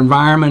temperature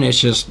environment. It's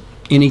just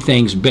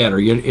anything's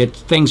better.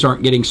 Things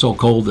aren't getting so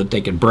cold that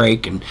they could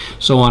break and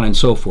so on and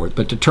so forth.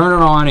 But to turn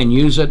it on and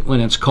use it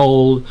when it's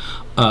cold,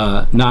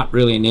 not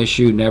really an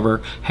issue,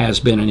 never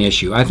has been an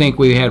issue. I think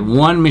we had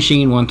one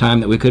machine one time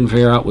that we couldn't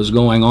figure out what was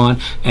going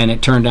on, and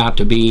it turned out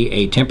to be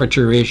a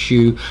temperature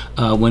issue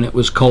when it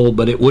was cold,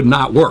 but it would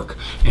not work,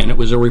 and it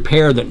was a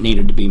repair that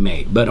needed to be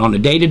made. But on a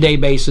day-to-day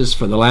basis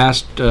for the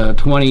last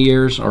 20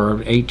 years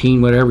or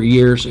 18 whatever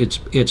years,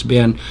 it's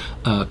been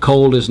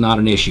cold is not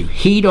an issue.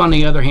 Heat, on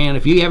the other hand,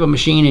 if you have a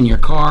machine in your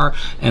car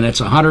and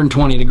it's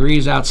 120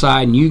 degrees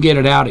outside and you get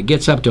it out, it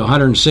gets up to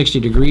 160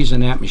 degrees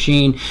in that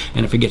machine,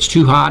 and if it gets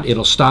too hot,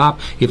 it'll stop.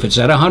 If it's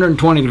at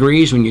 120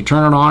 degrees when you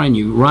turn it on and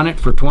you run it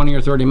for 20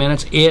 or 30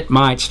 minutes, it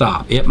might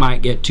stop. It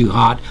might get too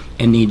hot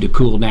and need to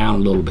cool down a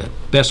little bit.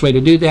 Best way to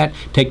do that,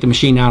 take the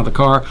machine out of the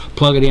car,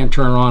 plug it in,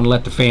 turn it on,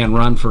 let the fan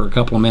run for a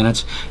couple of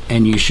minutes,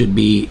 and you should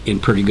be in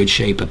pretty good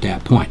shape at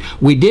that point.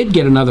 We did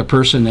get another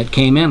person that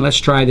came in. Let's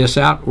try this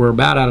out. We're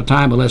about out of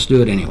time, but let's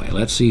do it anyway.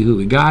 Let's see who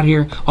we got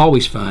here.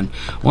 Always fun.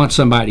 Want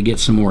somebody to get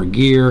some more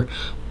gear.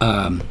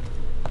 So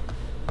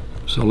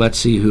let's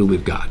see who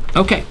we've got.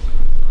 Okay.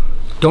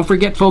 Don't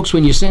forget, folks,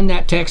 when you send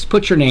that text,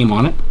 put your name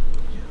on it.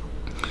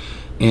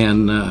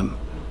 And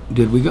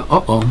did we go?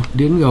 Uh-oh,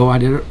 didn't go. I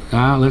did it.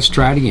 Let's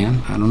try it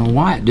again. I don't know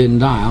why it didn't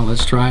dial.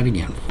 Let's try it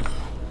again.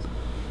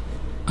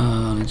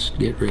 Let's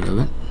get rid of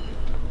it.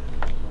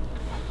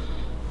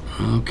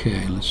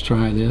 Okay, let's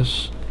try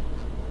this.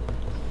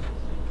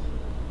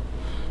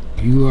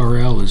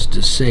 URL is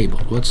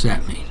disabled. What's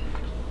that mean?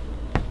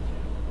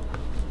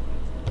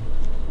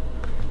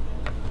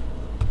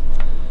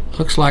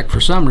 Looks like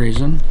for some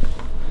reason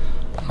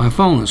my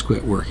phone has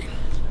quit working.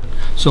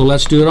 So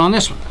let's do it on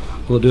this one.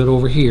 We'll do it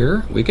over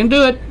here. We can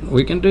do it.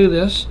 We can do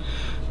this.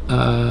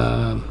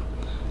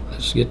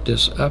 Let's get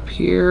this up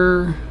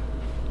here.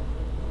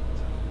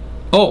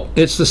 Oh,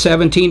 it's the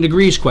 17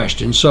 degrees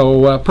question.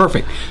 So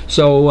perfect.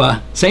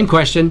 So same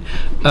question.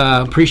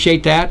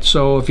 Appreciate that.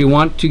 So if you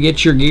want to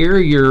get your gear,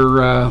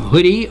 your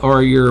hoodie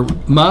or your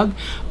mug,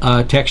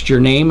 text your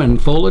name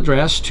and full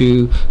address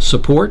to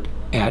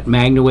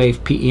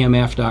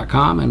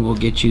support@magnawavepemf.com, and we'll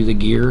get you the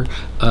gear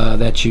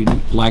that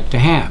you'd like to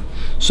have.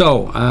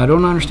 So I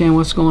don't understand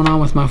what's going on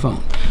with my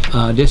phone.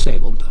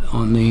 Disabled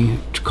on the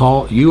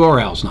call.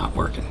 URL's not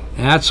working.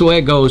 That's the way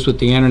it goes with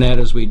the internet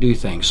as we do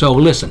things. So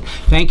listen,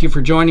 thank you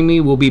for joining me.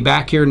 We'll be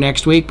back here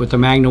next week with the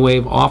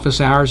MagnaWave office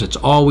hours. It's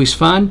always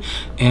fun,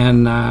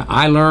 and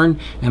I learn,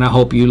 and I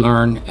hope you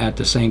learn at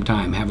the same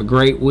time. Have a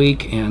great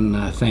week,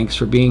 and thanks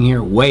for being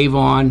here. Wave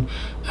on,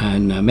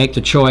 and make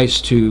the choice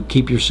to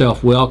keep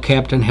yourself well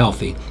kept and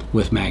healthy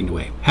with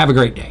MagnaWave. Have a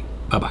great day.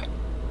 Bye-bye.